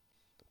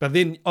 But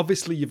then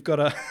obviously you've got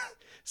to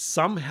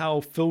somehow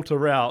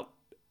filter out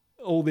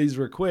all these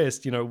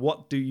requests,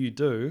 what do you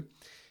do?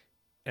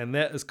 And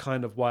that is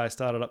kind of why I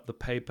started up the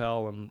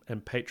PayPal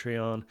and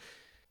Patreon.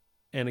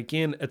 And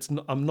again,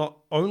 I'm not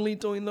only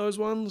doing those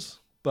ones,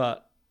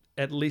 but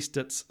at least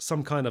it's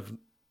some kind of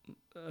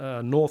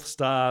North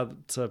Star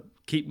to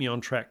keep me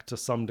on track to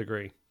some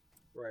degree.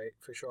 Right,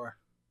 for sure.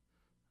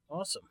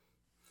 Awesome.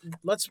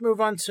 Let's move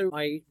on to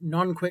my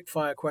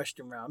non-quickfire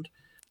question round.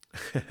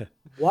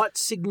 What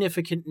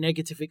significant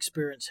negative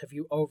experience have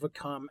you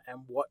overcome,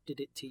 and what did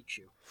it teach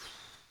you?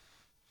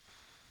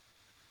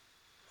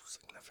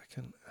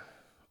 Significant.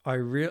 I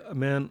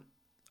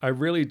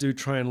really do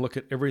try and look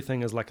at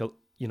everything as like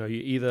you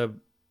either,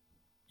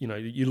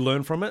 you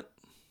learn from it.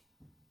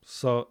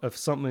 So if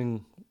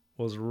something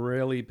was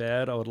really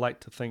bad, I would like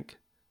to think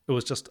it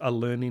was just a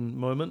learning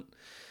moment.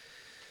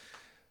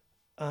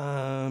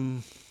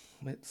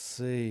 Let's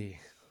see.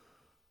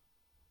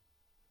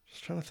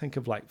 Just trying to think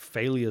of like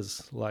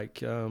failures.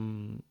 Like, I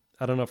don't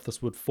know if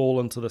this would fall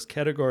into this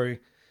category,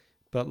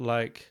 but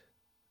like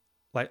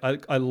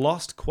I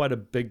lost quite a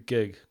big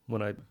gig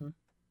when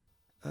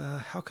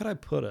how could I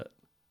put it?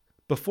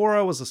 Before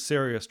I was a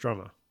serious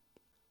drummer,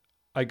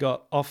 I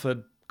got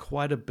offered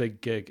quite a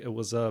big gig. It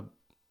was a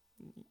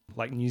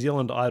like New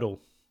Zealand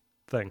Idol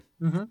thing.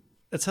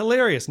 It's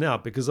hilarious now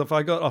because if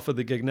I got offered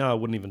the gig now, I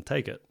wouldn't even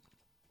take it.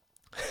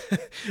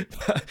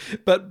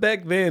 but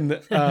back then,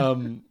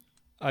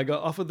 I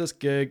got offered this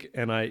gig,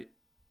 and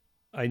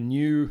I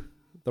knew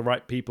the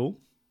right people,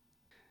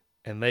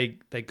 and they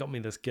got me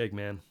this gig,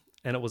 man.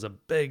 And it was a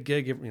big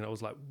gig. It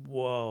was like,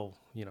 whoa,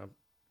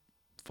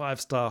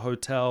 5-star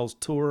hotels,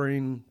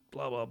 touring,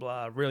 blah, blah,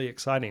 blah. Really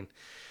exciting.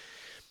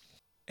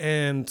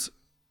 And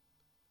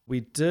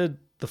we did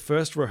the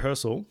first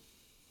rehearsal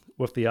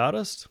with the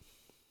artist,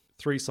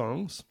 3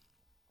 songs,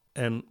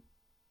 and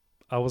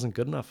I wasn't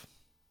good enough.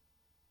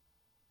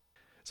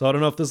 So I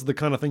don't know if this is the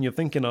kind of thing you're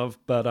thinking of,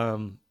 but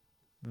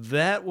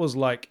that was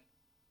like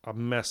a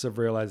massive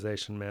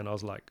realization, man. I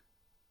was like,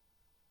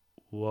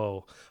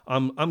 whoa,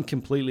 I'm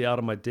completely out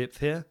of my depth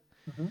here.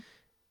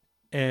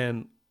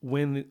 And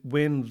when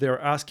they're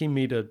asking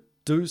me to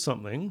do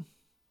something,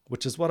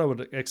 which is what I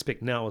would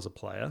expect now as a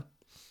player,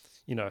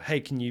 hey,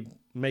 can you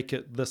make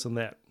it this and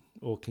that?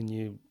 Or can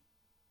you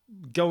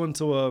go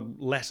into a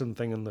Latin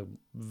thing in the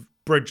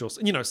bridge, or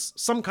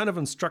some kind of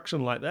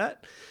instruction like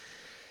that.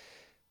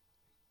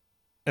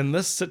 In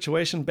this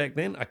situation back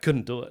then, I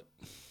couldn't do it.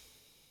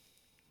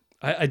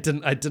 I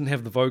didn't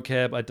have the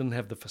vocab, I didn't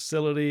have the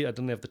facility, I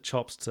didn't have the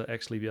chops to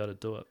actually be able to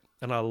do it.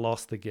 And I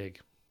lost the gig.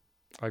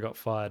 I got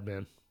fired,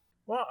 man.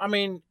 Well, I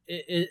mean,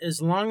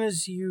 as long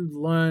as you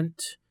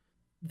learnt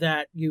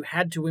that you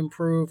had to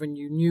improve and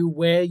you knew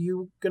where you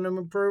were going to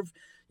improve,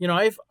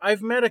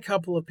 I've met a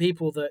couple of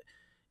people that,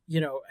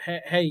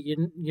 hey,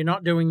 you're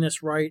not doing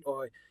this right,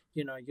 or,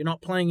 you're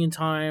not playing in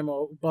time,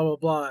 or blah, blah,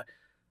 blah.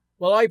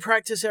 Well, I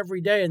practice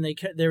every day, and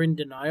they're in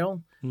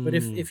denial. But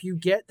if you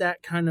get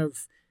that kind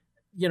of,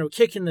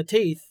 kick in the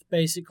teeth,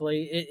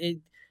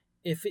 basically,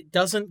 if it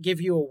doesn't give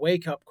you a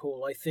wake-up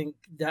call, I think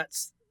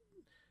that's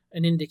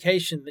an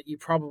indication that you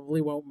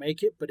probably won't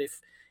make it. But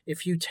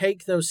if you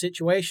take those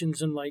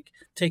situations and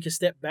take a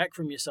step back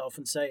from yourself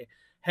and say,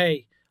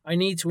 hey, I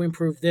need to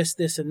improve this,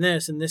 this, and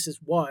this is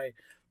why,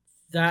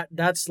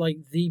 that's like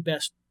the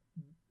best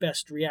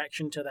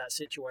reaction to that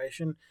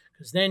situation,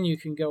 because then you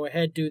can go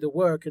ahead, do the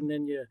work, and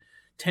then you're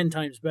 10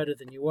 times better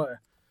than you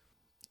were.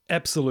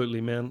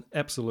 Absolutely, man.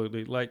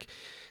 Absolutely. Like,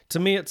 to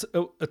me, it's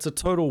a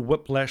total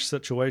whiplash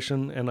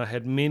situation, and I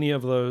had many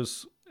of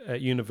those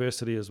at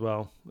university as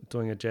well,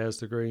 doing a jazz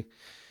degree.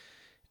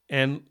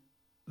 And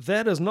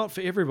that is not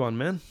for everyone,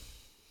 man.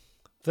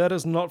 That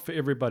is not for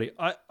everybody.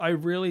 I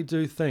really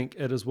do think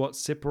it is what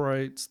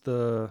separates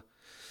the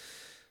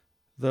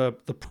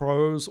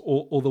pros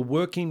or the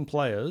working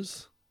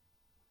players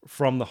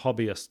from the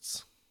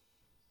hobbyists.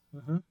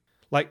 Mm-hmm.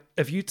 Like,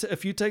 if you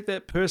take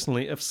that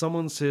personally, if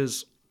someone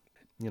says,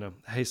 you know,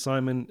 hey,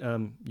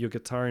 Simon, you're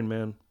guitaring,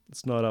 man,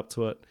 it's not up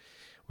to it,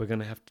 we're going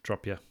to have to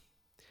drop you.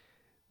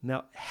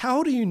 Now,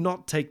 how do you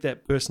not take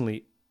that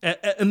personally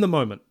in the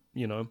moment,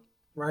 you know?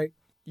 Right.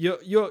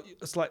 You're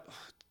it's like,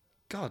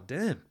 God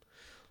damn.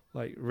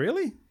 Like,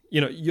 really?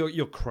 You know,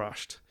 you're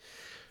crushed.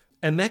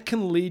 And that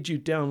can lead you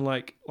down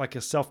like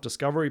a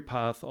self-discovery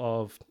path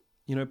of,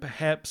 you know,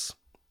 perhaps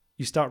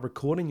you start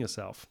recording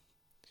yourself.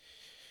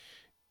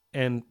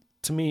 And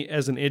to me,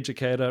 as an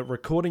educator,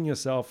 recording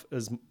yourself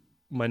is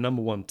my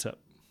number one tip.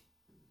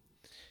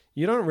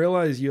 You don't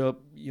realize you're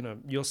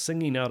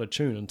singing out of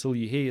tune until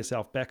you hear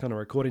yourself back on a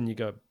recording and you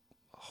go,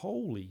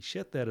 holy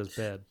shit, that is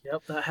bad.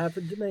 Yep, that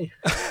happened to me.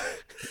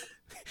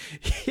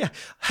 Yeah.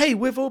 Hey,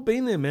 we've all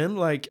been there, man.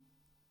 Like,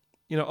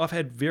 you know, I've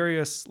had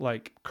various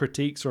like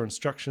critiques or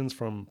instructions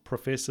from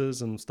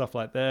professors and stuff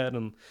like that,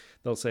 and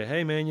they'll say,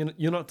 "Hey, man,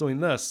 you're not doing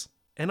this,"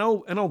 and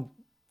I'll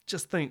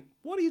just think,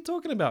 "What are you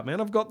talking about,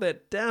 man? I've got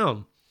that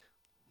down."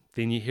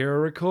 Then you hear a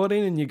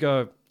recording and you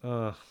go,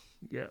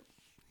 "Yeah,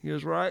 he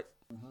was right."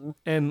 Mm-hmm.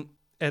 And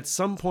at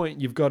some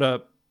point, you've got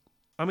to.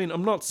 I mean,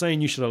 I'm not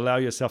saying you should allow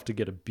yourself to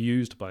get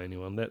abused by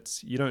anyone.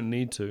 You don't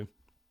need to,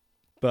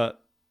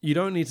 but you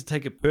don't need to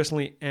take it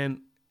personally.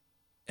 And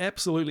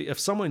absolutely, if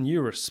someone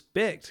you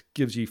respect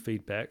gives you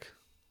feedback,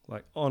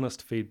 like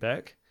honest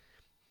feedback,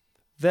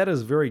 that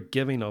is very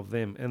giving of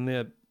them, and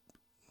they're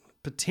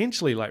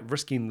potentially like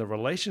risking the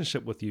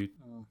relationship with you.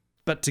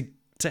 But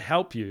to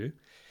help you,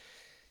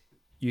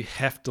 you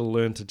have to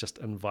learn to just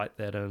invite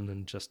that in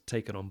and just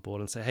take it on board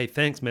and say, hey,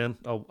 thanks, man.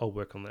 I'll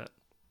work on that.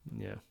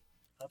 Yeah.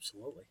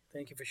 Absolutely.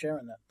 Thank you for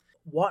sharing that.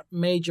 What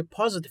major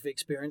positive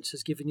experience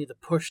has given you the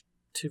push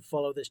to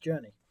follow this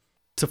journey?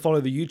 To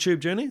follow the YouTube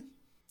journey?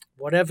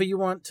 Whatever you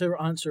want to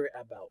answer it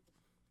about.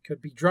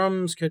 Could be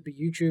drums, could be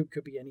YouTube,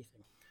 could be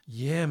anything.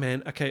 Yeah,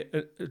 man. Okay,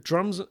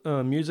 drums,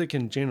 music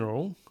in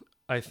general,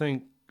 I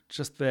think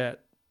just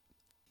that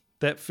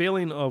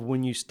feeling of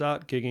when you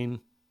start gigging,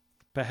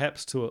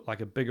 perhaps to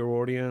like a bigger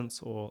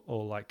audience or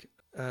like,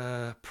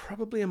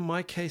 probably in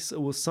my case,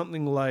 it was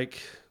something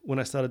like when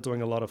I started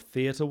doing a lot of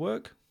theater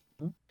work.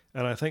 Mm-hmm.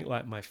 And I think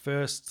like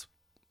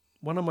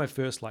one of my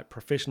first like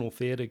professional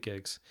theater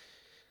gigs,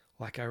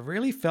 like I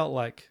really felt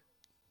like,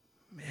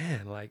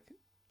 man, like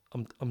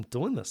I'm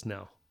doing this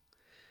now.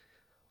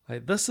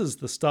 Like this is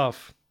the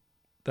stuff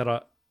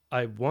that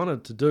I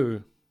wanted to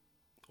do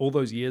all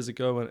those years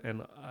ago,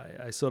 and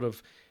I sort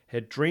of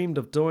had dreamed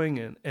of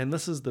doing, and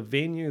this is the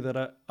venue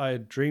that I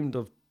had dreamed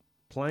of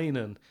playing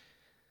in.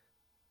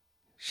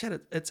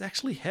 Shit, it's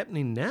actually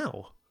happening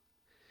now.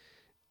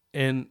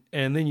 And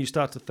then you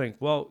start to think,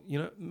 well, you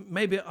know,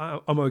 maybe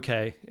I'm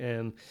okay,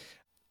 and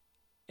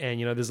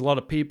you know, there's a lot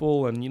of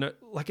people, and you know,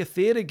 like a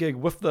theater gig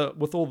with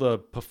all the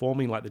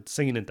performing, like the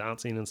singing and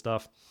dancing and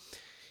stuff,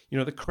 you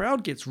know, the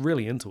crowd gets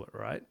really into it,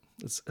 right?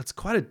 It's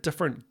quite a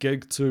different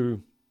gig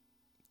to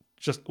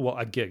just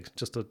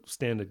a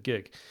standard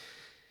gig.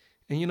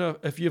 And you know,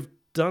 if you've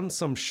done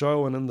some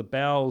show and in the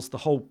bowels, the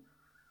whole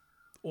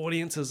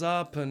audience is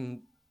up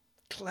and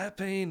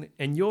clapping,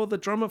 and you're the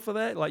drummer for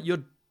that, like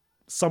you're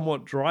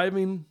somewhat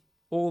driving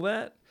all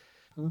that.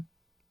 Mm-hmm.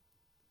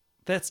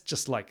 That's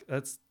just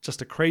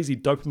a crazy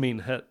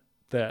dopamine hit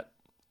that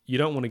you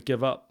don't want to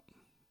give up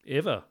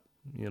ever,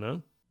 you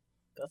know?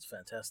 That's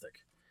fantastic.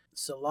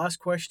 So last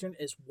question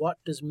is, what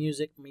does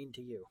music mean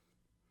to you?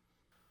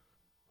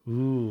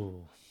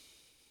 Ooh.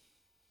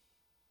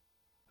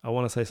 I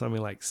want to say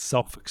something like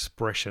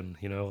self-expression,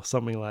 you know, or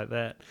something like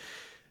that.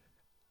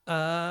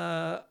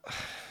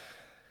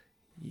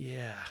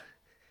 Yeah.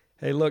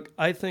 Hey, look,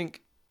 I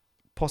think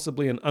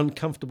possibly an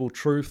uncomfortable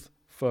truth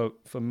for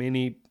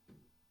many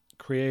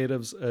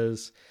creatives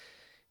is,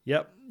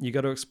 yep, you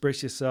got to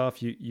express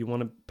yourself. You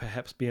want to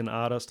perhaps be an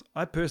artist.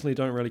 I personally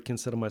don't really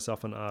consider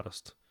myself an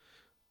artist.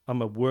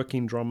 I'm a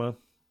working drummer,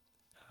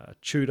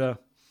 tutor,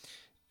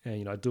 and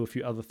you know, I do a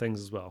few other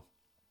things as well.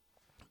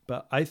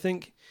 But I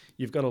think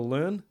you've got to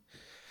learn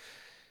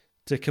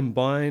to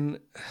combine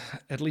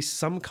at least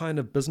some kind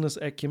of business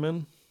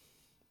acumen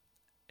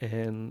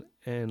and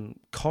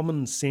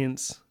common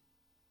sense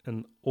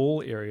in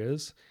all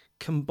areas.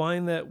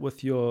 Combine that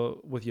with your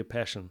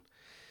passion.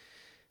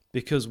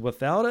 Because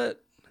without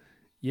it,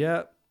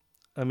 yeah,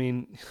 I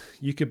mean,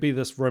 you could be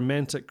this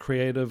romantic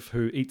creative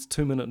who eats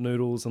 2-minute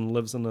noodles and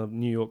lives in a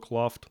New York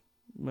loft,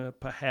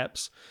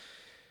 perhaps.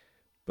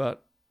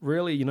 But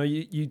really, you know,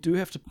 you do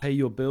have to pay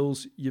your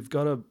bills. You've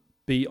got to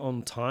be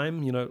on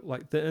time,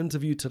 like the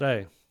interview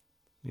today,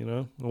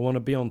 I want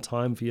to be on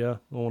time for you.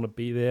 I want to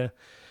be there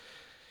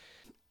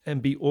and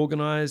be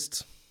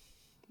organized.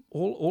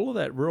 All of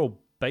that real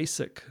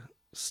basic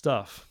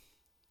stuff,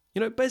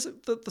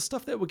 basic, the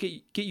stuff that will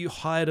get you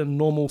hired in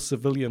normal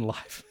civilian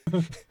life,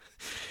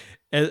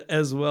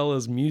 as well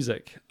as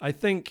music. I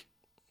think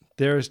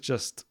there is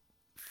just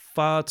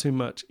far too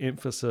much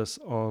emphasis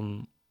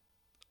on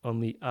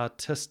the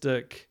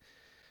artistic,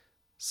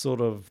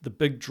 sort of the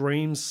big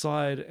dreams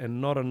side,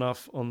 and not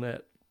enough on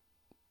the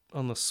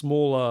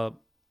smaller,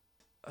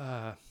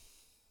 I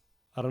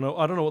don't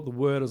know what the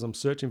word is I'm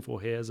searching for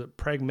here. Is it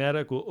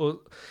pragmatic or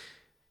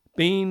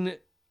being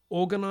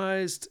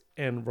organized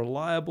and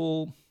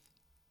reliable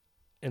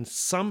and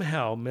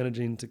somehow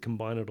managing to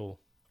combine it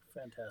all?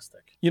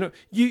 Fantastic.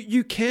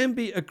 You can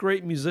be a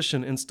great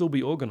musician and still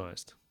be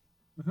organized.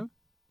 Mm-hmm.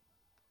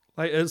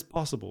 Like, it's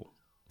possible.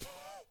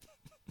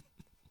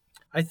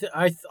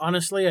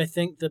 Honestly, I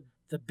think the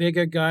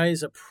bigger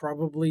guys are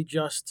probably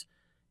just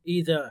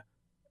either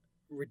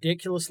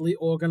ridiculously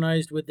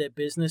organized with their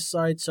business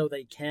side, so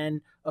they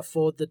can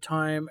afford the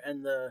time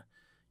and the,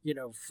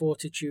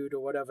 fortitude or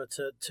whatever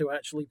to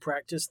actually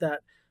practice that,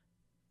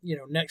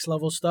 next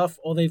level stuff,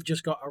 or they've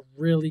just got a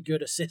really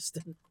good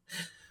assistant.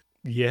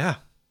 Yeah.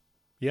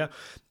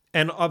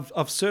 And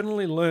I've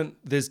certainly learned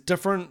there's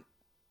different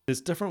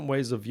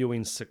ways of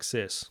viewing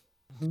success.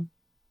 Mm-hmm.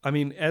 I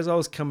mean, as I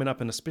was coming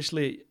up, and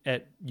especially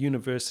at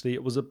university,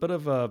 it was a bit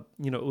of a,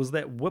 it was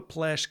that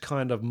whiplash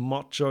kind of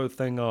macho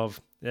thing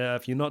of,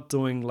 if you're not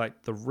doing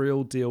like the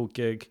real deal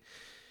gig,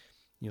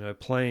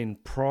 playing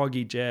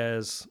proggy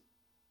jazz,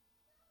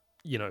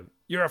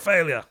 you're a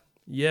failure.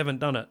 You haven't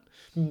done it.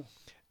 Mm.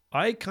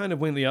 I kind of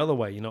went the other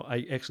way.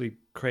 I actually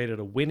created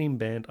a wedding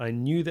band. I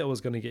knew that was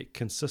going to get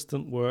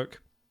consistent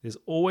work. There's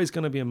always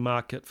going to be a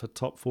market for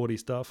top 40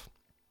 stuff.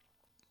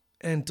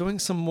 And doing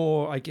some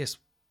more, I guess,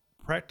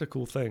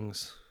 practical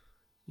things,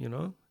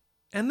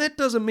 and that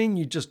doesn't mean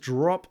you just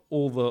drop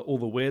all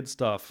the weird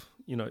stuff.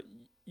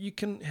 You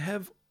can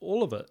have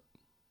all of it.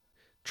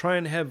 Try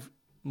and have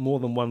more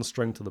than one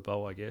string to the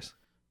bow, I guess.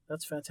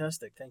 That's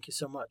fantastic. Thank you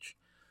so much.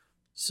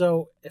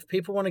 So if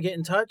people want to get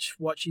in touch,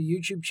 watch your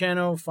YouTube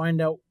channel,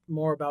 find out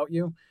more about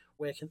you,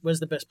 where's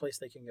the best place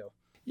they can go?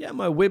 Yeah,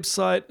 my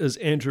website is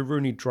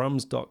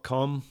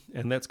andrewrooneydrums.com,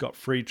 and that's got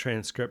free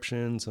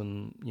transcriptions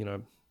and,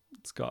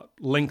 it's got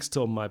links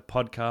to my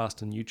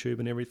podcast and YouTube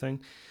and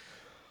everything.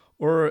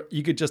 Or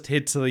you could just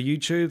head to the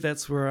YouTube.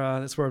 That's where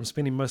I'm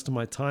spending most of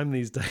my time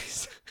these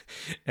days.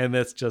 And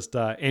that's just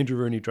Andrew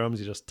Rooney Drums.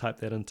 You just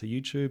type that into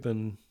YouTube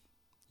and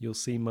you'll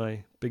see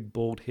my big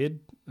bald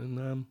head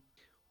and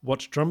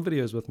watch drum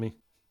videos with me.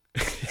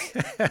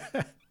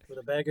 With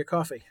a bag of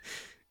coffee.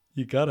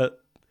 You got it.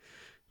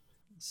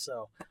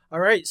 So, all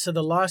right. So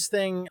the last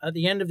thing at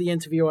the end of the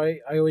interview, I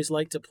always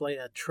like to play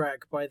a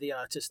track by the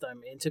artist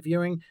I'm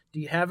interviewing. Do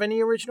you have any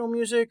original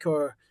music,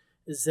 or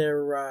is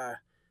there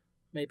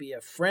maybe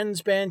a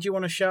friend's band you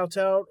want to shout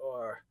out?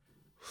 Or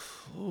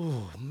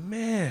oh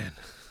man,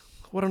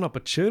 what an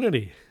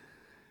opportunity!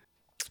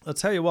 I'll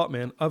tell you what,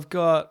 man. I've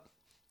got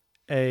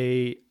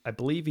I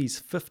believe he's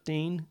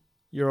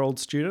 15-year-old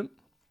student.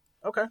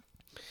 Okay.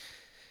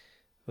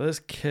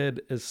 This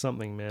kid is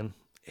something, man.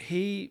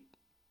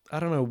 I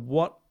don't know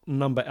what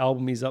number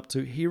album he's up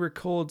to. He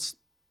records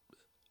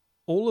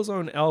all his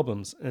own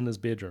albums in his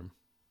bedroom,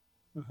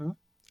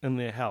 in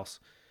their house.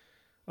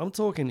 I'm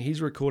talking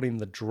he's recording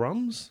the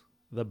drums,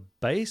 the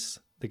bass,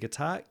 the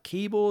guitar,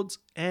 keyboards,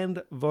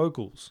 and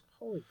vocals.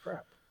 Holy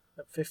crap.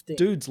 At 15.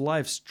 Dude's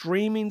live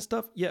streaming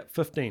stuff. Yeah,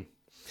 15.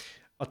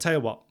 I'll tell you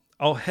what.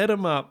 I'll hit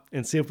him up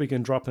and see if we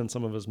can drop in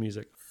some of his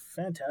music.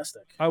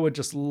 Fantastic. I would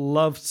just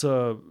love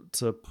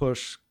to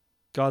push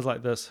guys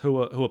like this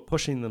who are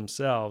pushing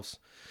themselves.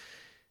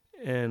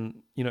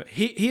 And,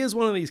 he is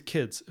one of these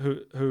kids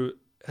who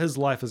his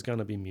life is going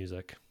to be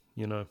music,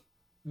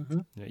 Mm-hmm.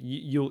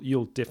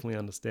 You'll definitely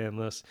understand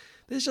this.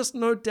 There's just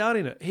no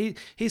doubting it.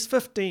 He's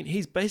 15.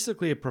 He's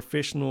basically a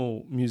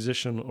professional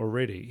musician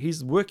already.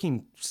 He's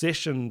working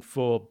session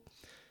for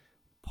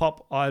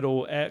pop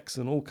idol acts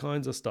and all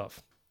kinds of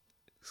stuff.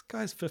 This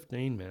guy's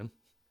 15, man.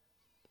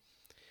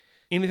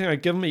 Anything I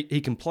give him,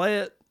 he can play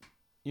it.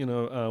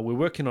 We're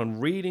working on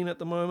reading at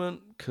the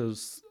moment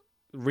because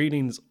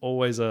reading's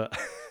always no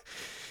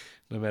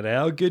matter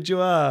how good you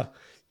are,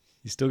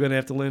 you're still going to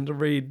have to learn to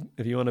read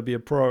if you want to be a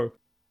pro.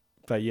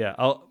 But yeah,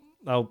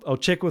 I'll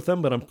check with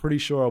him, but I'm pretty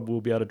sure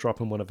we'll be able to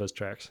drop him one of his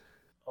tracks.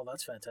 Oh,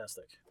 that's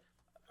fantastic.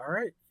 All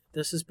right.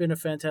 This has been a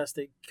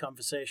fantastic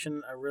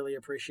conversation. I really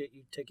appreciate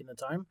you taking the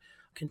time.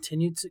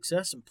 Continued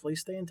success, and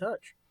please stay in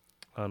touch.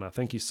 Oh, no,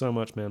 thank you so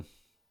much, man.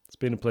 It's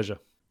been a pleasure.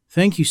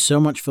 Thank you so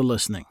much for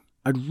listening.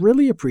 I'd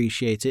really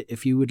appreciate it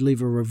if you would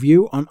leave a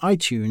review on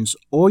iTunes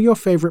or your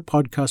favorite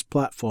podcast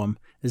platform,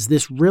 as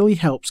this really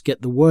helps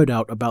get the word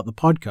out about the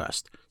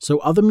podcast, so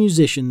other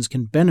musicians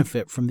can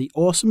benefit from the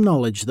awesome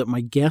knowledge that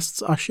my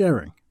guests are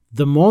sharing.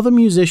 The more the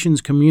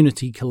musicians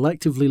community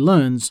collectively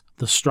learns,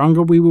 the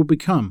stronger we will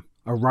become.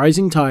 A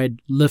rising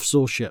tide lifts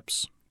all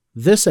ships.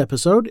 This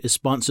episode is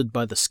sponsored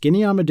by the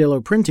Skinny Armadillo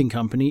Printing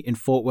Company in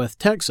Fort Worth,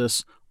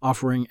 Texas,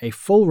 offering a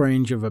full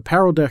range of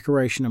apparel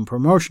decoration and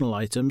promotional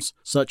items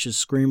such as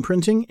screen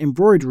printing,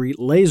 embroidery,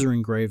 laser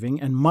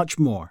engraving, and much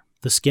more.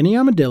 The Skinny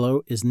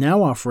Armadillo is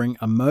now offering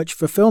a merch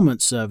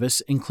fulfillment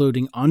service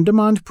including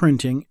on-demand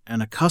printing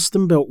and a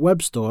custom-built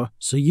web store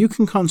so you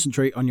can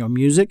concentrate on your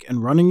music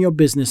and running your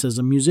business as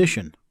a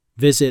musician.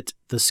 Visit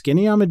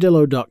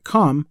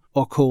theskinnyarmadillo.com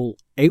or call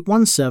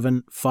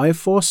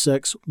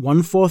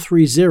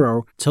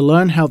 817-546-1430 to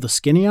learn how the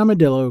Skinny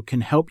Armadillo can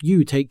help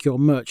you take your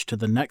merch to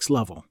the next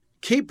level.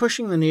 Keep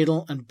pushing the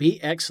needle and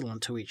be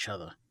excellent to each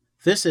other.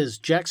 This is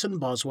Jackson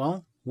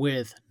Boswell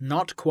with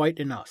Not Quite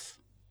Enough.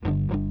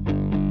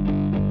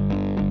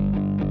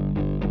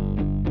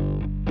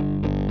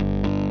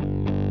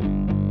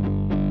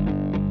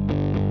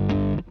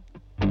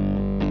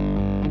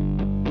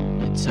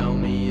 You tell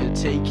me you're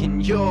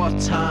taking your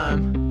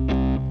time,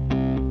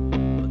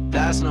 but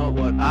that's not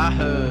what I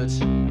heard.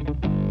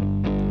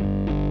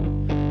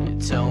 You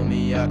tell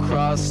me I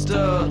crossed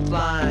a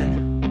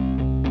line,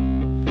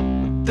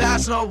 but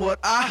that's not what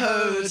I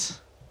heard.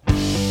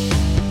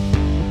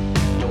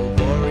 Don't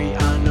worry,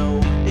 I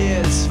know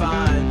it's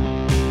fine.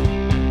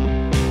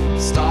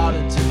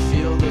 Starting to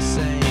feel the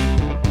same.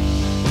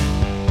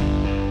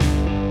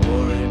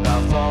 Worry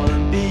about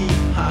falling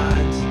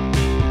behind.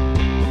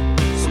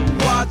 So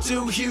what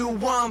do you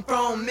want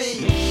from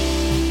me?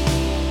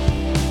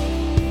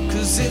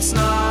 'Cause it's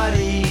not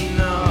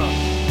enough.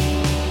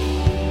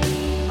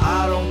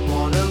 I don't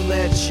wanna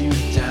let you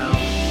down.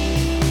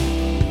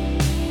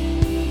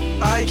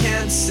 I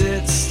can't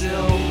sit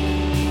still.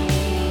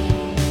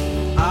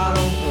 I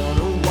don't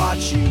wanna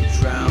watch you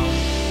drown.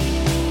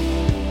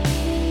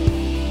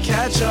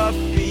 Catch up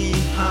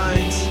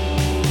behind.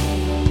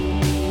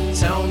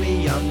 Tell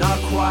me I'm not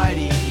quite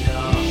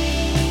enough.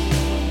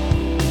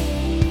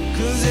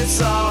 'Cause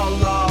it's all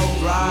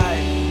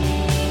alright.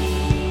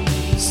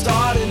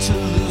 Starting to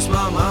lose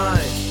my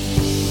mind.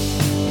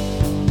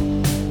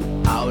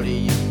 How do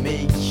you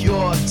make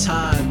your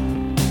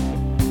time?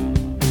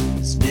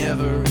 There's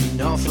never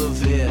enough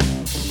of it.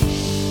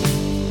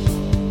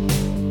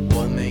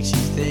 What makes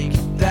you think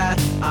that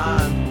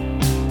I'm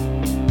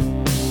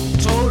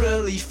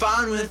totally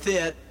fine with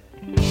it?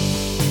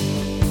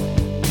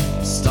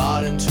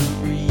 Starting to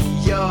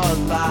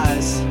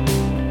realize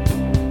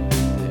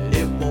that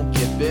it won't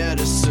get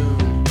better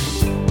soon.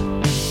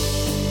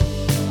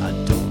 I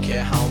don't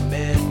care how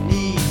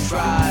many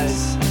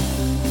tries.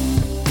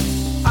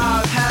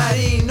 I've had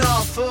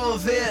enough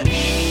of it.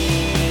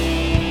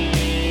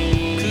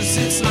 'Cause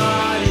it's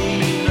not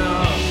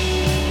enough.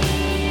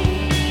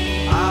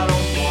 I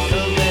don't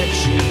wanna let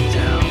you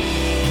down.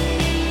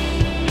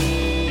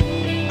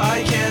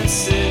 I can't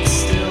sit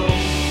still.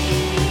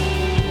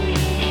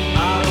 I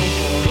don't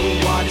wanna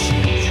watch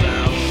you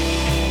drown.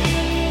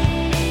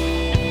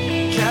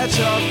 Catch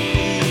up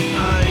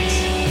behind.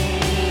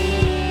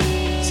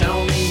 Tell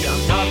me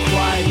I'm not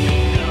quite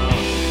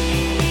enough.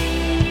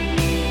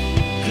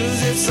 'Cause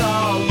it's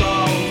all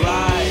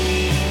alright.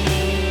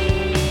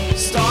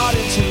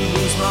 Starting to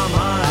lose my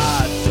mind. I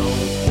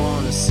don't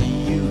wanna see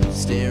you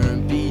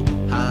staring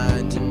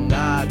behind, and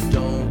I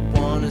don't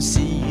wanna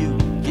see you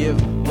give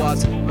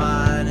what's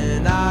mine,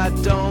 and I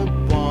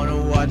don't wanna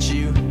watch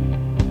you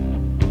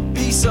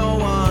be so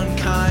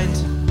unkind.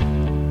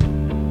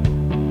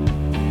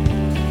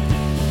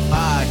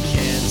 I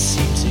can't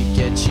seem to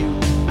get you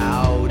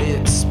out,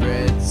 it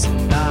spreads,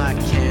 and I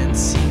can't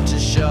seem to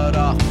shut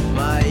off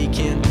my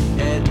aching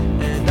head,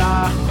 and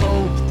I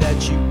hope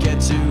that you get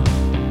to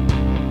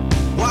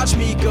watch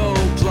me go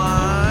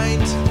blind.